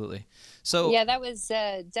 absolutely. So yeah, that was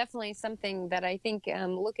definitely something that I think,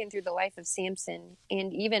 looking through the life of Samson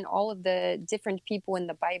and even all of the different people in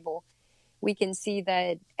the Bible, we can see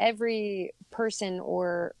that every person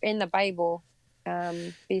or in the Bible,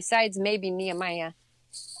 besides maybe Nehemiah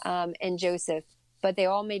and Joseph, but they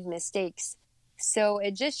all made mistakes. So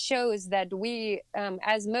it just shows that we,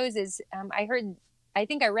 as Moses, I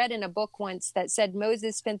think I read in a book once that said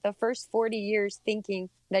Moses spent the first 40 years thinking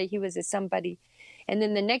that he was a somebody. And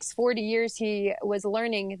then the next 40 years, he was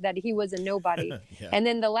learning that he was a nobody. Yeah. And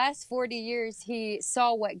then the last 40 years, he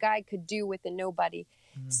saw what God could do with a nobody.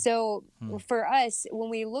 So for us, when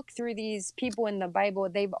we look through these people in the Bible,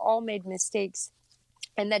 they've all made mistakes,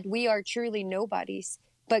 and that we are truly nobodies.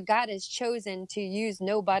 But God has chosen to use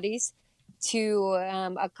nobodies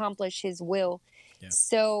to accomplish his will. Yeah.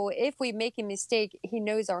 So if we make a mistake, he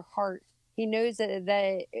knows our heart. He knows that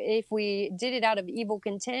if we did it out of evil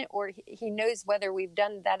content, or he knows whether we've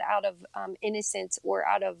done that out of innocence or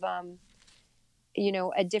out of,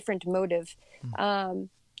 a different motive.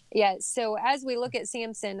 Yeah. So as we look at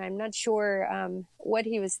Samson, I'm not sure what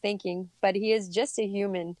he was thinking, but he is just a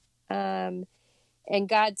human. And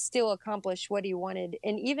God still accomplished what he wanted.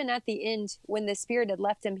 And even at the end, when the spirit had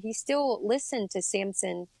left him, he still listened to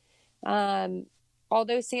Samson.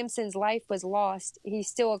 Although Samson's life was lost, he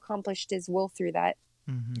still accomplished his will through that.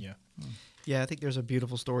 Yeah. Yeah, I think there's a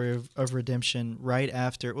beautiful story of redemption right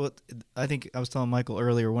after. Well, I think I was telling Michael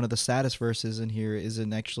earlier, one of the saddest verses in here is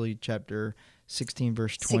in actually chapter 16,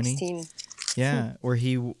 verse 20. 16. Yeah, where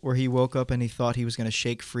he woke up and he thought he was going to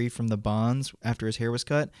shake free from the bonds after his hair was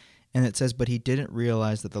cut, and it says, but he didn't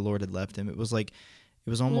realize that the Lord had left him. It was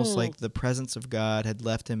almost like the presence of God had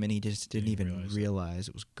left him, and he just didn't even realize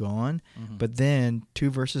it was gone. But then 2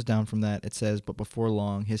 verses down from that, it says, but before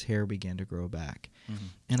long, his hair began to grow back.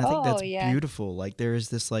 And I think that's beautiful. Like there is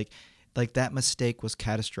this like that mistake was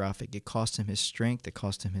catastrophic. It cost him his strength. It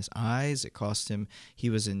cost him his eyes. It cost him, he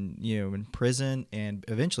was in prison, and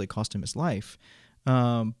eventually cost him his life.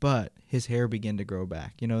 But his hair began to grow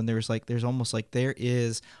back, and there's almost like there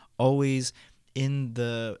is always in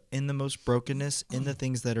the most brokenness, in the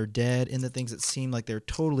things that are dead, in the things that seem like they're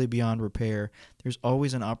totally beyond repair, there's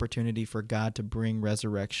always an opportunity for God to bring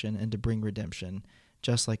resurrection and to bring redemption,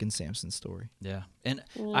 just like in Samson's story. Yeah. And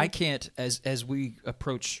I can't, as we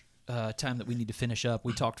approach time that we need to finish up,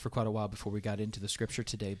 we talked for quite a while before we got into the scripture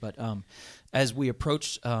today, but as we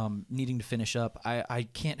approach needing to finish up, I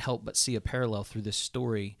can't help but see a parallel through this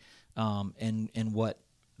story and what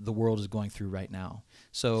the world is going through right now.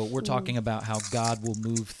 So we're talking about how God will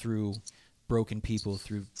move through broken people,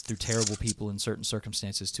 through terrible people in certain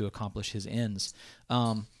circumstances to accomplish his ends.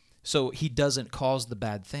 So he doesn't cause the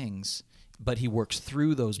bad things, but he works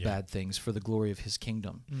through those bad things for the glory of his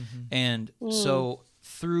kingdom. And so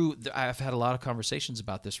I've had a lot of conversations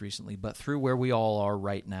about this recently, but through where we all are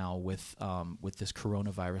right now with this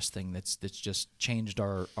coronavirus thing that's just changed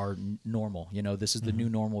our normal. This is the new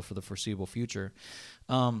normal for the foreseeable future.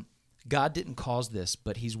 God didn't cause this,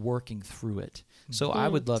 but he's working through it. So I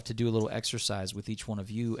would love to do a little exercise with each one of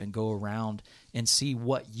you and go around and see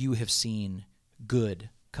what you have seen good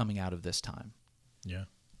coming out of this time. Yeah.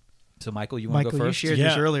 So Michael, you want to go first? You shared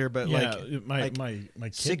this earlier, but my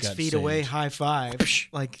kid 6 got feet saved. away, high five.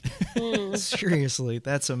 Seriously,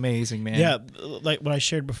 that's amazing, man. Yeah, like what I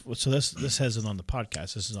shared before. So this isn't on the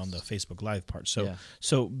podcast. This is on the Facebook Live part.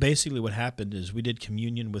 So basically, what happened is we did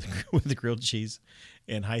communion with the grilled cheese,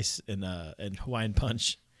 and Hawaiian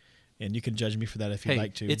Punch, and you can judge me for that if you'd Hey,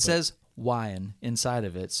 like to. it but says Hawaiian inside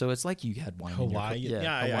of it, so it's like you had wine. Hawaii. In your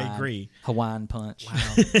I Hawaiian, agree. Hawaiian Punch.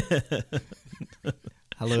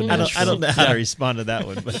 Hello, I don't know how to respond to that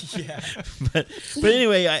one, but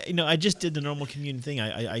anyway, I just did the normal communion thing.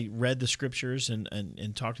 I read the scriptures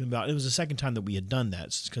and talked to them about it. It was the second time that we had done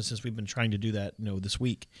that since we've been trying to do that this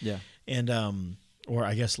week. Yeah. And or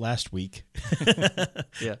I guess last week.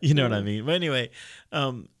 Yeah. You know what I mean. But anyway,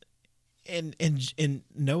 and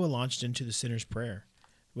Noah launched into the sinner's prayer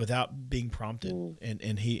without being prompted,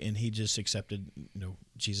 and he just accepted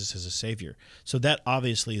Jesus as a savior. So that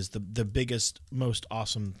obviously is the biggest, most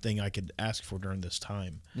awesome thing I could ask for during this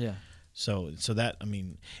time. Yeah. So that, I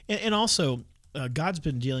mean, and also God's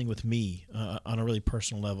been dealing with me on a really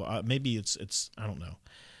personal level. Maybe it's I don't know,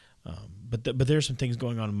 but there's some things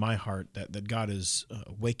going on in my heart that God is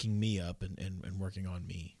waking me up and working on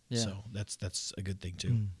me. Yeah. So that's a good thing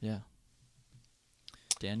too. Yeah.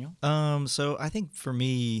 Daniel? So I think for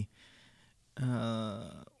me,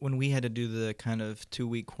 when we had to do the kind of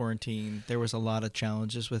 2-week quarantine, there was a lot of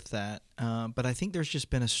challenges with that. But I think there's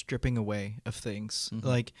just been a stripping away of things.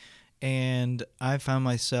 And I found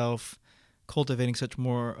myself cultivating such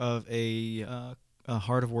more of a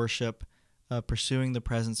heart of worship, pursuing the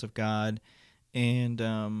presence of God.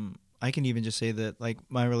 And I can even just say that, like,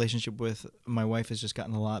 my relationship with my wife has just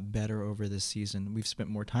gotten a lot better over this season. We've spent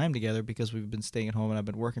more time together because we've been staying at home and I've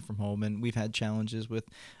been working from home, and we've had challenges with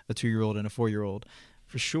a 2-year-old and a 4-year-old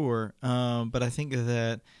for sure. But I think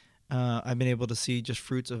that I've been able to see just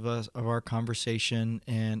fruits of our conversation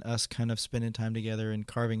and us kind of spending time together and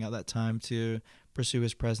carving out that time to pursue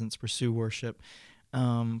His presence, pursue worship.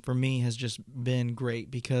 For me has just been great,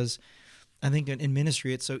 because I think in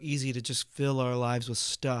ministry, it's so easy to just fill our lives with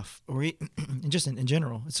stuff, or just in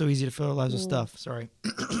general, it's so easy to fill our lives with stuff. Sorry.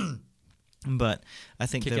 But I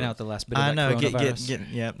think Kicking out the last bit of that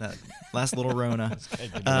coronavirus. That last little Rona.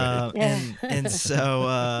 And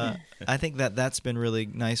so I think that's been really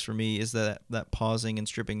nice for me, is that pausing and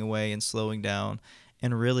stripping away and slowing down,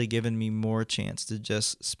 and really giving me more chance to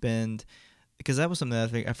just spend, because that was something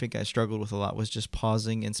that I think I struggled with a lot, was just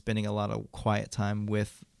pausing and spending a lot of quiet time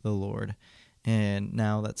with the Lord. And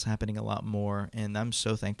now that's happening a lot more, and I'm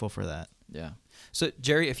so thankful for that. Yeah. So,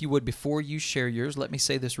 Jerry, if you would, before you share yours, let me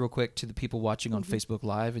say this real quick to the people watching on Facebook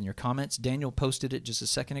Live and your comments. Daniel posted it just a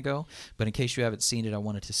second ago, but in case you haven't seen it, I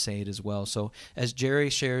wanted to say it as well. So as Jerry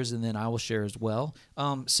shares, and then I will share as well,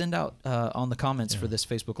 send out on the comments for this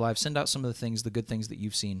Facebook Live, send out some of the things, the good things that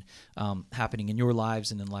you've seen happening in your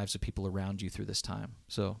lives and in lives of people around you through this time.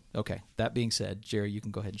 So, okay, that being said, Jerry, you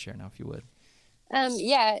can go ahead and share now if you would.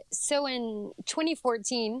 So in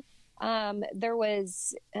 2014, there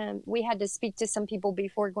was, we had to speak to some people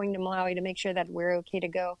before going to Malawi to make sure that we're okay to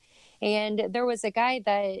go. And there was a guy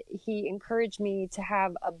that he encouraged me to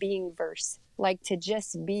have a being verse, like to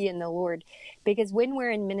just be in the Lord. Because when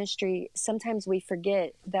we're in ministry, sometimes we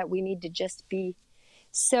forget that we need to just be.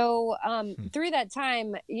 So through that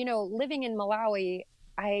time, living in Malawi,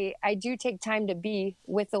 I do take time to be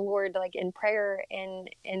with the Lord, like in prayer and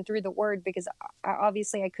through the word, because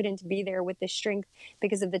obviously I couldn't be there with the strength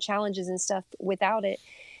because of the challenges and stuff without it.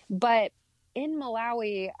 But in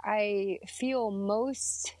Malawi, I feel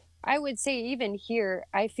most, I would say even here,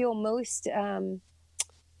 I feel most,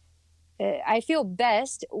 I feel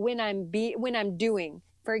best when I'm doing.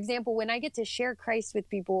 For example, when I get to share Christ with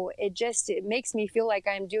people, it makes me feel like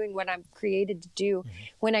I'm doing what I'm created to do. Mm-hmm.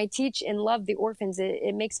 When I teach and love the orphans,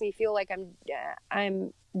 it makes me feel like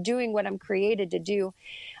I'm doing what I'm created to do.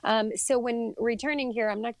 So when returning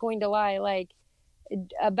here, I'm not going to lie, like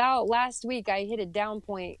about last week, I hit a down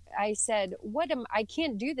point. I said, I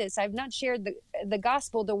can't do this. I've not shared the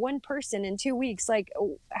gospel to one person in 2 weeks. Like,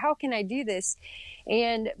 how can I do this?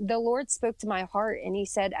 And the Lord spoke to my heart, and He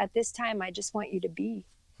said, at this time, I just want you to be.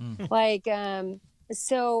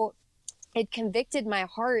 So it convicted my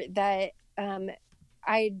heart that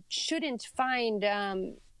I shouldn't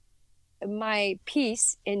find my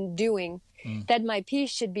peace in doing, that my peace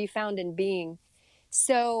should be found in being.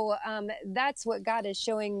 So that's what God is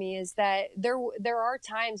showing me, is that there are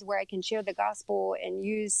times where I can share the gospel and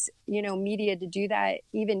use, media to do that,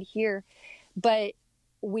 even here. But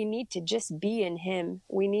we need to just be in Him.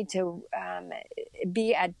 We need to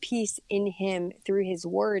be at peace in Him through His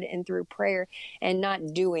word and through prayer, and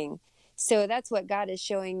not doing. So that's what God is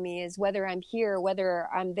showing me, is whether I'm here, whether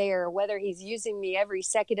I'm there, whether He's using me every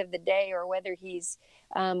second of the day, or whether He's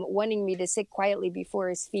wanting me to sit quietly before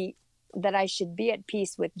His feet, that I should be at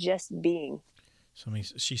peace with just being. So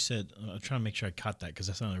she said, I'm trying to make sure I caught that, because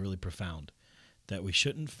that sounded really profound, that we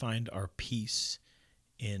shouldn't find our peace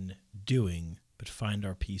in doing, but find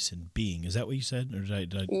our peace in being. Is that what you said? Or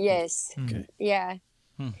did I Yes. Okay. Yeah.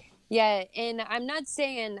 Yeah, and I'm not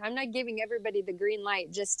giving everybody the green light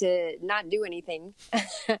just to not do anything,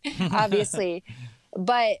 obviously,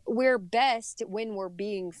 but we're best when we're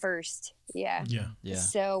being first. Yeah. Yeah.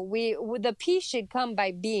 So the peace should come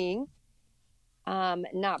by being,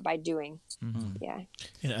 not by doing. Yeah.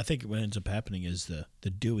 And I think what ends up happening is the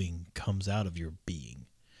doing comes out of your being,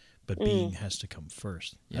 but being has to come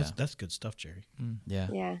first. Yeah. That's good stuff, Jerry. Yeah.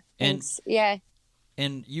 Yeah. And- Thanks. Yeah.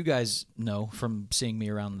 And you guys know from seeing me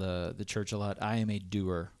around the church a lot, I am a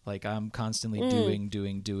doer. Like, I'm constantly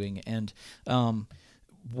doing. And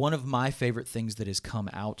one of my favorite things that has come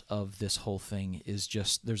out of this whole thing is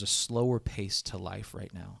just there's a slower pace to life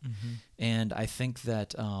right now. And I think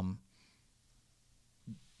that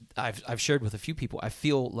I've shared with a few people, I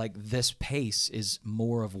feel like this pace is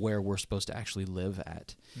more of where we're supposed to actually live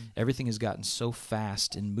at. Everything has gotten so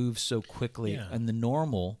fast and moves so quickly and the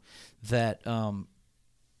normal that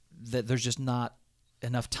that there's just not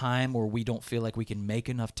enough time, or we don't feel like we can make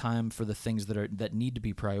enough time for the things that need to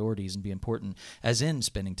be priorities and be important, as in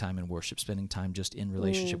spending time in worship, spending time just in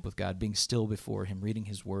relationship with God, being still before him, reading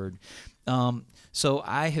his word. So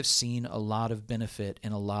I have seen a lot of benefit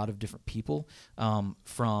in a lot of different people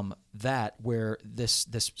from that, where this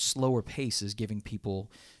slower pace is giving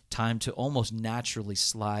people time to almost naturally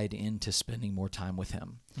slide into spending more time with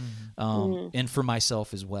him. And for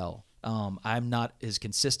myself as well. I'm not as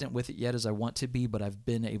consistent with it yet as I want to be, but I've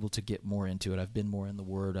been able to get more into it. I've been more in the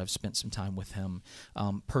Word. I've spent some time with him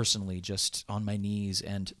personally, just on my knees.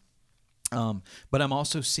 And but I'm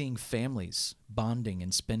also seeing families bonding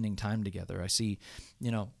and spending time together. I see,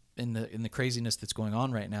 in the craziness that's going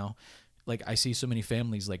on right now, like I see so many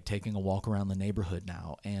families like taking a walk around the neighborhood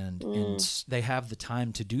now, and they have the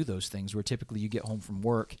time to do those things, where typically you get home from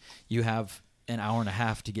work, you have an hour and a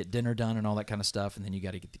half to get dinner done and all that kind of stuff, and then you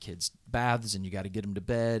got to get the kids baths and you got to get them to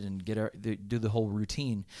bed and do the whole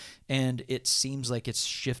routine. And it seems like it's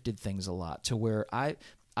shifted things a lot to where I've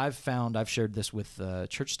shared this with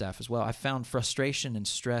church staff as well. I found frustration and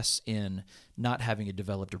stress in not having a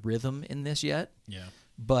developed rhythm in this yet. Yeah.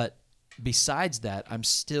 But besides that, I'm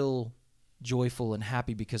still joyful and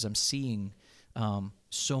happy because I'm seeing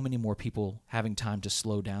so many more people having time to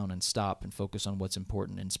slow down and stop and focus on what's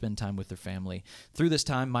important and spend time with their family. Through this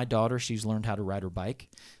time, my daughter, she's learned how to ride her bike.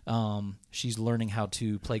 She's learning how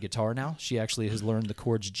to play guitar now. She actually has learned the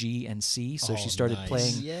chords G and C, so she started nice.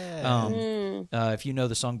 playing. Yeah. If you know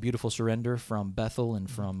the song "Beautiful Surrender" from Bethel and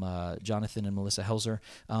from Jonathan and Melissa Helzer,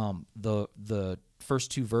 the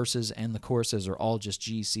first two verses and the choruses are all just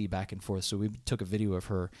G, C back and forth. So we took a video of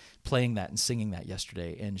her playing that and singing that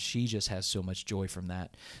yesterday, and she just has so much joy from that.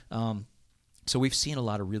 So we've seen a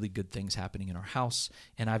lot of really good things happening in our house,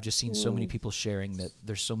 and I've just seen so many people sharing that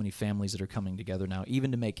there's so many families that are coming together now,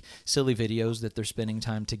 even to make silly videos that they're spending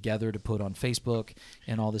time together to put on Facebook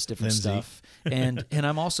and all this different stuff. And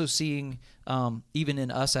I'm also seeing, even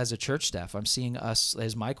in us as a church staff, I'm seeing us,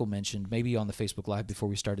 as Michael mentioned, maybe on the Facebook Live before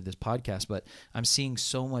we started this podcast, but I'm seeing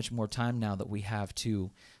so much more time now that we have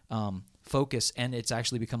to focus, and it's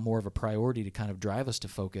actually become more of a priority to kind of drive us to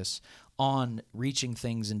focus on reaching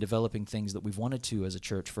things and developing things that we've wanted to as a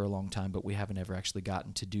church for a long time, but we haven't ever actually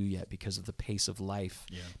gotten to do yet because of the pace of life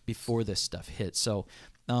before this stuff hits. So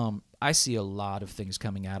I see a lot of things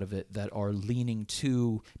coming out of it that are leaning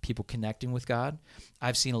to people connecting with God.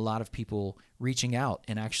 I've seen a lot of people reaching out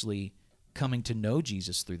and actually coming to know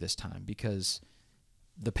Jesus through this time because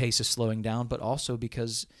the pace is slowing down, but also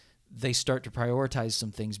because they start to prioritize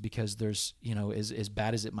some things because there's, as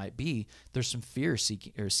bad as it might be, there's some fear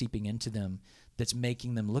seeping into them that's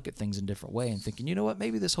making them look at things in a different way and thinking, you know what,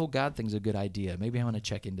 maybe this whole God thing's a good idea. Maybe I'm going to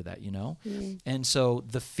check into that, And so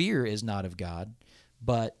the fear is not of God,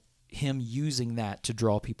 but him using that to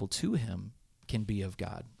draw people to him can be of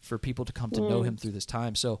God, for people to come to know him through this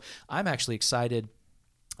time. So I'm actually excited.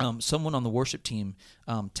 Someone on the worship team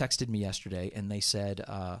texted me yesterday, and they said,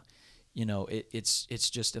 it's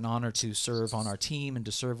just an honor to serve on our team and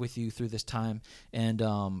to serve with you through this time. And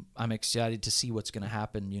I'm excited to see what's going to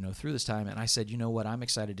happen, through this time. And I said, you know what? I'm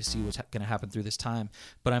excited to see what's going to happen through this time.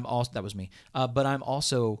 But that was me. But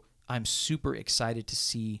I'm super excited to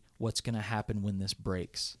see what's going to happen when this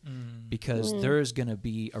breaks, because there's going to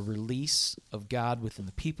be a release of God within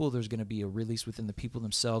the people. There's going to be a release within the people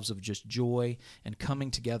themselves of just joy and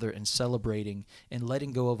coming together and celebrating and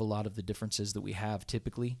letting go of a lot of the differences that we have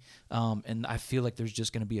typically. And I feel like there's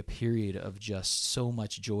just going to be a period of just so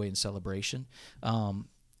much joy and celebration.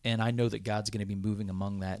 And I know that God's going to be moving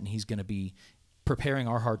among that, and he's going to be preparing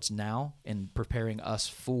our hearts now and preparing us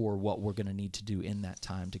for what we're going to need to do in that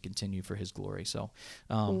time to continue for his glory. So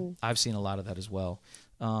I've seen a lot of that as well.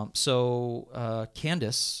 So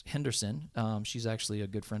Candace Henderson, she's actually a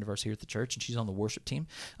good friend of ours here at the church, and she's on the worship team.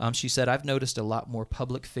 She said, I've noticed a lot more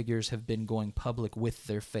public figures have been going public with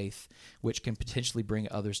their faith, which can potentially bring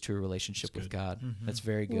others to a relationship with God. That's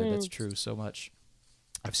very good. That's true so much.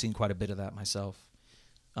 I've seen quite a bit of that myself.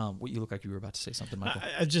 What you look like you were about to say something, Michael.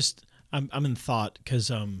 I'm in thought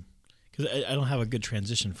because I don't have a good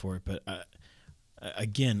transition for it, but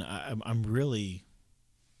I'm really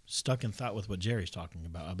stuck in thought with what Jerry's talking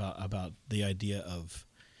about the idea of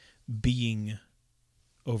being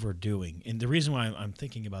overdoing. And the reason why I'm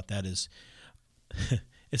thinking about that is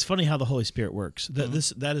it's funny how the Holy Spirit works.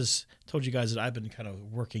 That is told you guys that I've been kind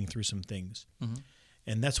of working through some things.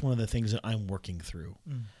 And that's one of the things that I'm working through.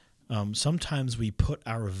 Sometimes we put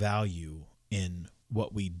our value in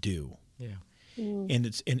what we do. Yeah. And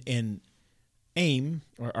it's in AIM,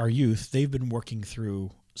 or our youth, they've been working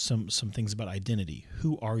through some things about identity.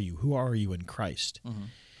 Who are you? Who are you in Christ?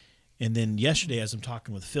 And then yesterday, as I'm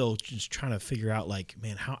talking with Phil, just trying to figure out, like,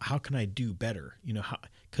 man, how can I do better?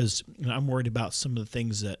 Because I'm worried about some of the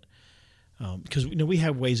things that, because we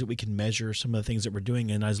have ways that we can measure some of the things that we're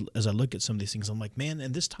doing. And as I look at some of these things, I'm like, man,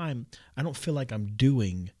 and this time I don't feel like I'm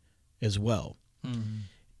doing as well.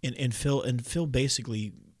 And Phil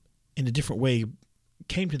basically, in a different way,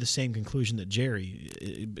 came to the same conclusion that Jerry.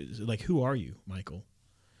 Like, who are you, Michael?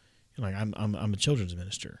 Like, I'm a children's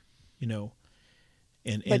minister,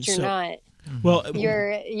 but you're not. Well,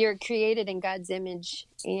 you're created in God's image,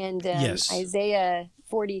 and yes. Isaiah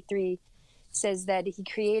 43 says that He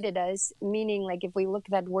created us. Meaning, like, if we look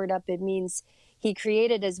that word up, it means He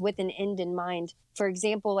created us with an end in mind. For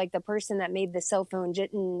example, like the person that made the cell phone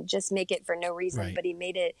didn't just make it for no reason, right. But he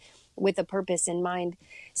made it with a purpose in mind.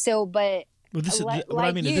 So, but this is what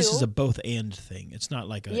I mean. This is a both and thing. It's not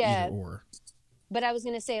like a either or. But I was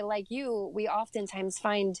going to say, like you, we oftentimes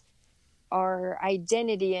find our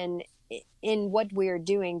identity in what we're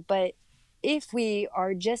doing. But if we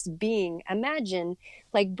are just being, imagine,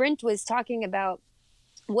 like Brent was talking about,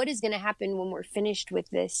 what is going to happen when we're finished with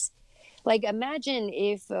this? Like, imagine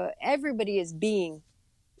if everybody is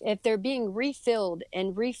if they're being refilled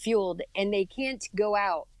and refueled and they can't go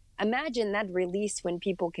out. Imagine that release when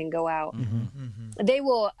people can go out. They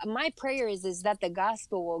will. My prayer is that the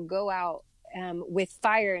gospel will go out with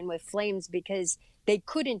fire and with flames, because they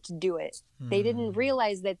couldn't do it. They didn't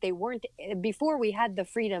realize that they weren't. Before we had the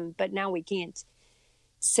freedom, but now we can't.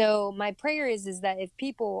 So my prayer is that if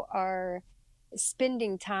people are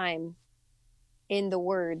spending time in the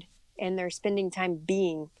Word and they're spending time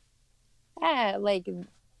being, like,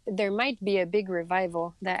 there might be a big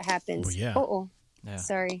revival that happens. Well, yeah. Yeah.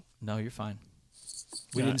 Sorry. No, you're fine.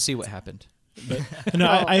 We didn't see what happened. But no,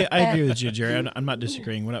 I agree with you, Jerry. I'm not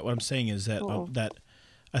disagreeing. What I'm saying is that that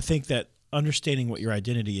I think that understanding what your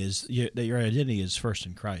identity is, that your identity is first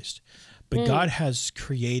in Christ. But God has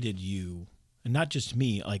created you, and not just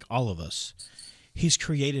me, like all of us. He's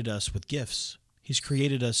created us with gifts. He's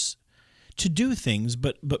created us to do things,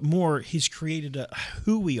 but more, He's created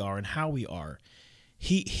who we are and how we are.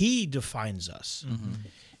 He defines us.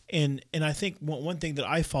 And I think one thing that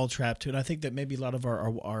I fall trapped to, and I think that maybe a lot of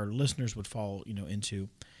our listeners would fall into,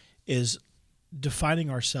 is defining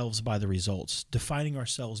ourselves by the results, defining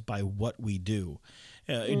ourselves by what we do.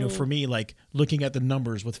 For me, like looking at the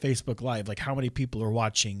numbers with Facebook Live, like how many people are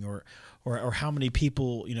watching or how many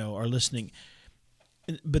people are listening.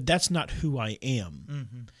 But that's not who I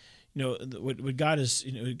am. What God has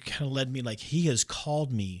kind of led me, like He has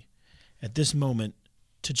called me at this moment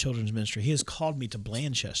to children's ministry. He has called me to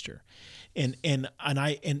Blanchester, and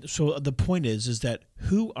so the point is that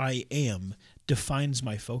who I am defines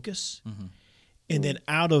my focus, and then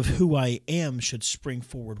out of who I am should spring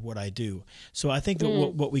forward what I do. So I think that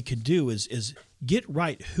what we could do is get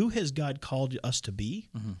right. Who has God called us to be?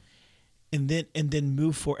 And then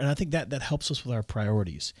move forward. And I think that helps us with our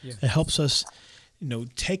priorities. Yeah. It helps us,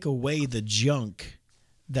 take away the junk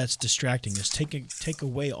that's distracting us. Take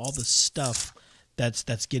away all the stuff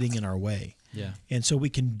that's getting in our way. Yeah. And so we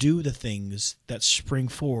can do the things that spring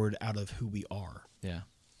forward out of who we are. Yeah.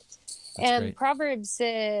 And great. Proverbs,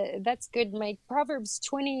 that's good, Mike. Proverbs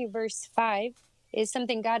 20 verse 5 is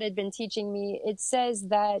something God had been teaching me. It says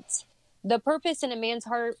that the purpose in a man's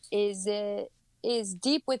heart is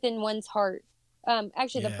deep within one's heart.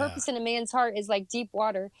 The purpose in a man's heart is like deep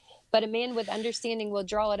water, but a man with understanding will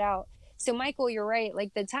draw it out. So Michael, you're right.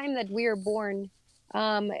 Like the time that we are born,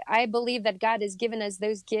 I believe that God has given us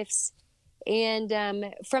those gifts. And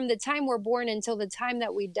from the time we're born until the time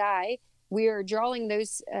that we die, We are drawing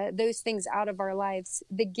those things out of our lives.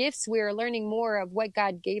 The gifts, we are learning more of what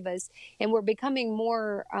God gave us, and we're becoming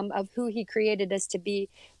more of who He created us to be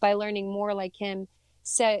by learning more like Him.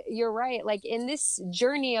 So you're right. Like in this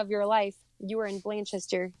journey of your life, you were in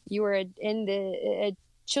Blanchester, you were in the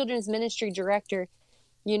children's ministry director,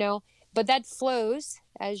 you know, but that flows,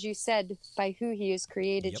 as you said, by who He has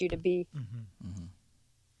created you to be.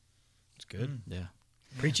 It's good. Yeah.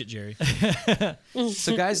 Preach it, Jerry.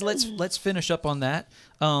 So guys, let's finish up on that.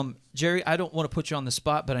 Jerry, I don't want to put you on the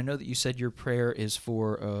spot, but I know that you said your prayer is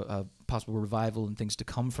for a possible revival and things to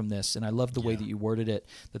come from this, and I love the way that you worded it,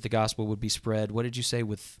 that the gospel would be spread. What did you say,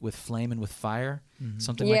 with flame and with fire?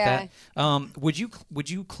 Something like that. Would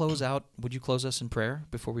you close us in prayer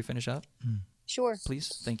before we finish up? Sure.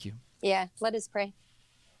 Please. Thank you. Yeah, let us pray.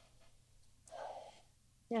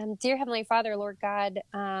 Dear Heavenly Father, Lord God,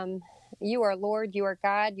 you are Lord, you are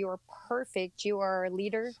God, you are perfect, you are our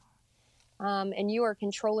leader, and you are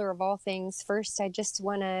controller of all things. First, I just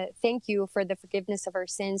want to thank you for the forgiveness of our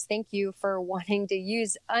sins. Thank you for wanting to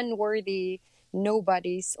use unworthy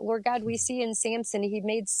nobodies. Lord God, we see in Samson, he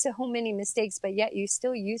made so many mistakes, but yet you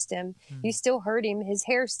still used him. You still hurt him. His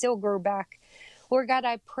hair still grew back. Lord God,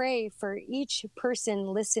 I pray for each person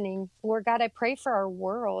listening. Lord God, I pray for our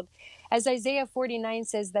world. As Isaiah 49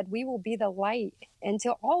 says, that we will be the light unto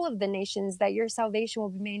all of the nations, that your salvation will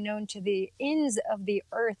be made known to the ends of the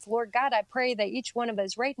earth. Lord God, I pray that each one of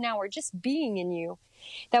us right now are just being in you,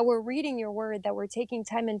 that we're reading your word, that we're taking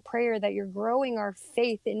time in prayer, that you're growing our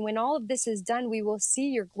faith. And when all of this is done, we will see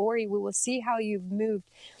your glory. We will see how you've moved.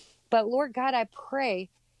 But Lord God, I pray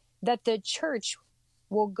that the church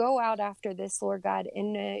will go out after this, Lord God,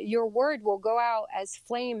 and your word will go out as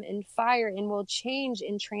flame and fire and will change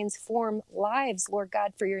and transform lives, Lord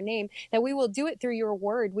God, for your name, that we will do it through your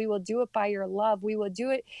word. We will do it by your love. We will do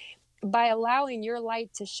it by allowing your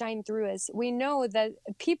light to shine through us. We know that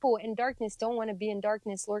people in darkness don't want to be in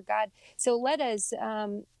darkness, Lord God. So let us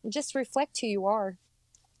just reflect who you are.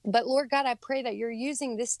 But Lord God, I pray that you're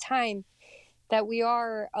using this time that we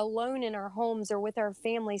are alone in our homes or with our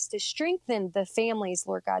families to strengthen the families,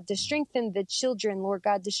 Lord God, to strengthen the children, Lord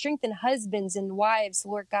God, to strengthen husbands and wives,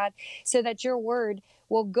 Lord God, so that your word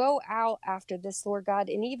will go out after this, Lord God,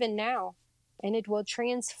 and even now, and it will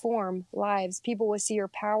transform lives. People will see your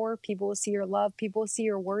power. People will see your love. People will see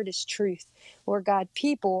your word as truth. Lord God,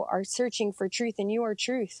 people are searching for truth, and you are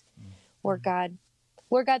truth, Lord God.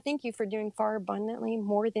 Lord God, thank you for doing far abundantly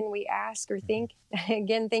more than we ask or think.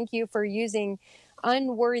 Again, thank you for using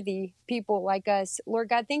unworthy people like us. Lord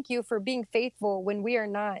God, thank you for being faithful when we are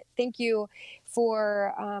not. Thank you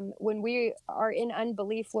for when we are in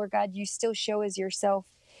unbelief, Lord God, you still show us yourself.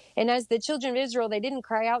 And as the children of Israel, they didn't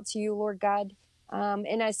cry out to you, Lord God.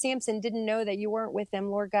 And as Samson didn't know that you weren't with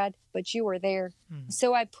them, Lord God, but you were there.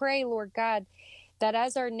 So I pray, Lord God, that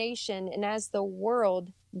as our nation and as the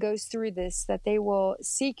world goes through this, that they will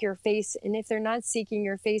seek your face. And if they're not seeking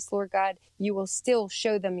your face, Lord God, you will still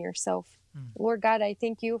show them yourself. Lord God, I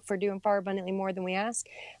thank you for doing far abundantly more than we ask.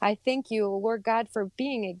 I thank you, Lord God, for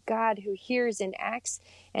being a God who hears and acts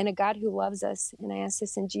and a God who loves us. And I ask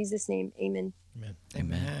this in Jesus' name. Amen.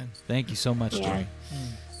 Amen. Thank you so much, Jerry.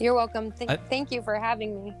 You're welcome. Thank you for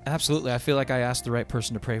having me. Absolutely. I feel like I asked the right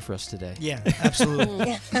person to pray for us today. Yeah,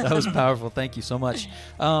 absolutely. That was powerful. Thank you so much.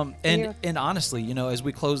 And honestly, you know, as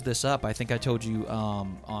we close this up, I think I told you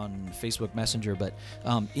on Facebook Messenger, but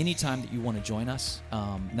anytime that you want to join us,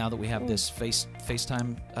 now that we have this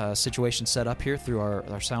FaceTime situation set up here through our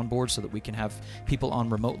soundboard so that we can have people on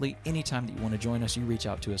remotely, anytime that you want to join us, you reach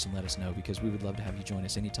out to us and let us know, because we would love to have you join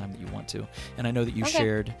us anytime that you want to. And I know that you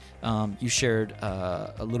shared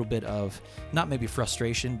a little bit of not maybe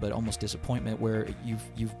frustration, but almost disappointment where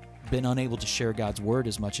you've been unable to share God's word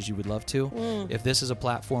as much as you would love to. If this is a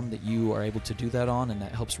platform that you are able to do that on and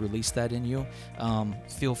that helps release that in you,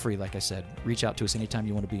 feel free, like I said, reach out to us anytime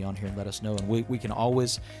you want to be on here and let us know. And we can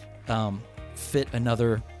always fit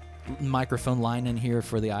another microphone line in here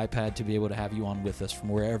for the iPad to be able to have you on with us from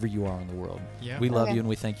wherever you are in the world. We love you and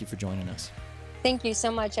we thank you for joining us. Thank you so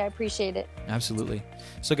much. I appreciate it. Absolutely.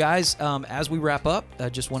 So, guys, as we wrap up, I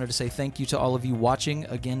just wanted to say thank you to all of you watching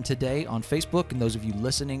again today on Facebook and those of you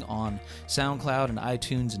listening on SoundCloud and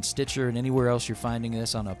iTunes and Stitcher and anywhere else you're finding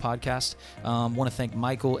this on a podcast. Want to thank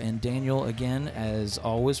Michael and Daniel again, as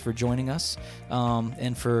always, for joining us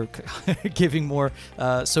and for giving more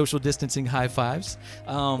social distancing high fives.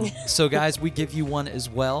 So, guys, we give you one as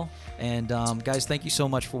well. And, guys, thank you so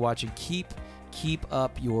much for watching. Keep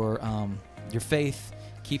up your faith,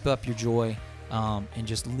 keep up your joy, and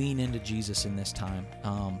just lean into Jesus in this time.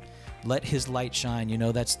 let His light shine.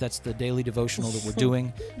 That's the daily devotional that we're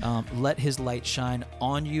doing. Let His light shine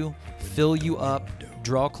on you, fill you up,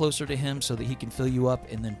 draw closer to Him so that He can fill you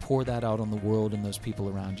up, and then pour that out on the world and those people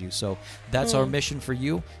around you. So that's our mission for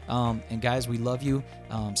you. And guys, we love you.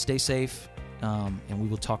 Stay safe, and we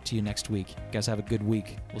will talk to you next week. You guys have a good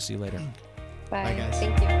week. We'll see you later. Bye. Bye, guys.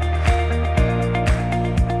 Thank you.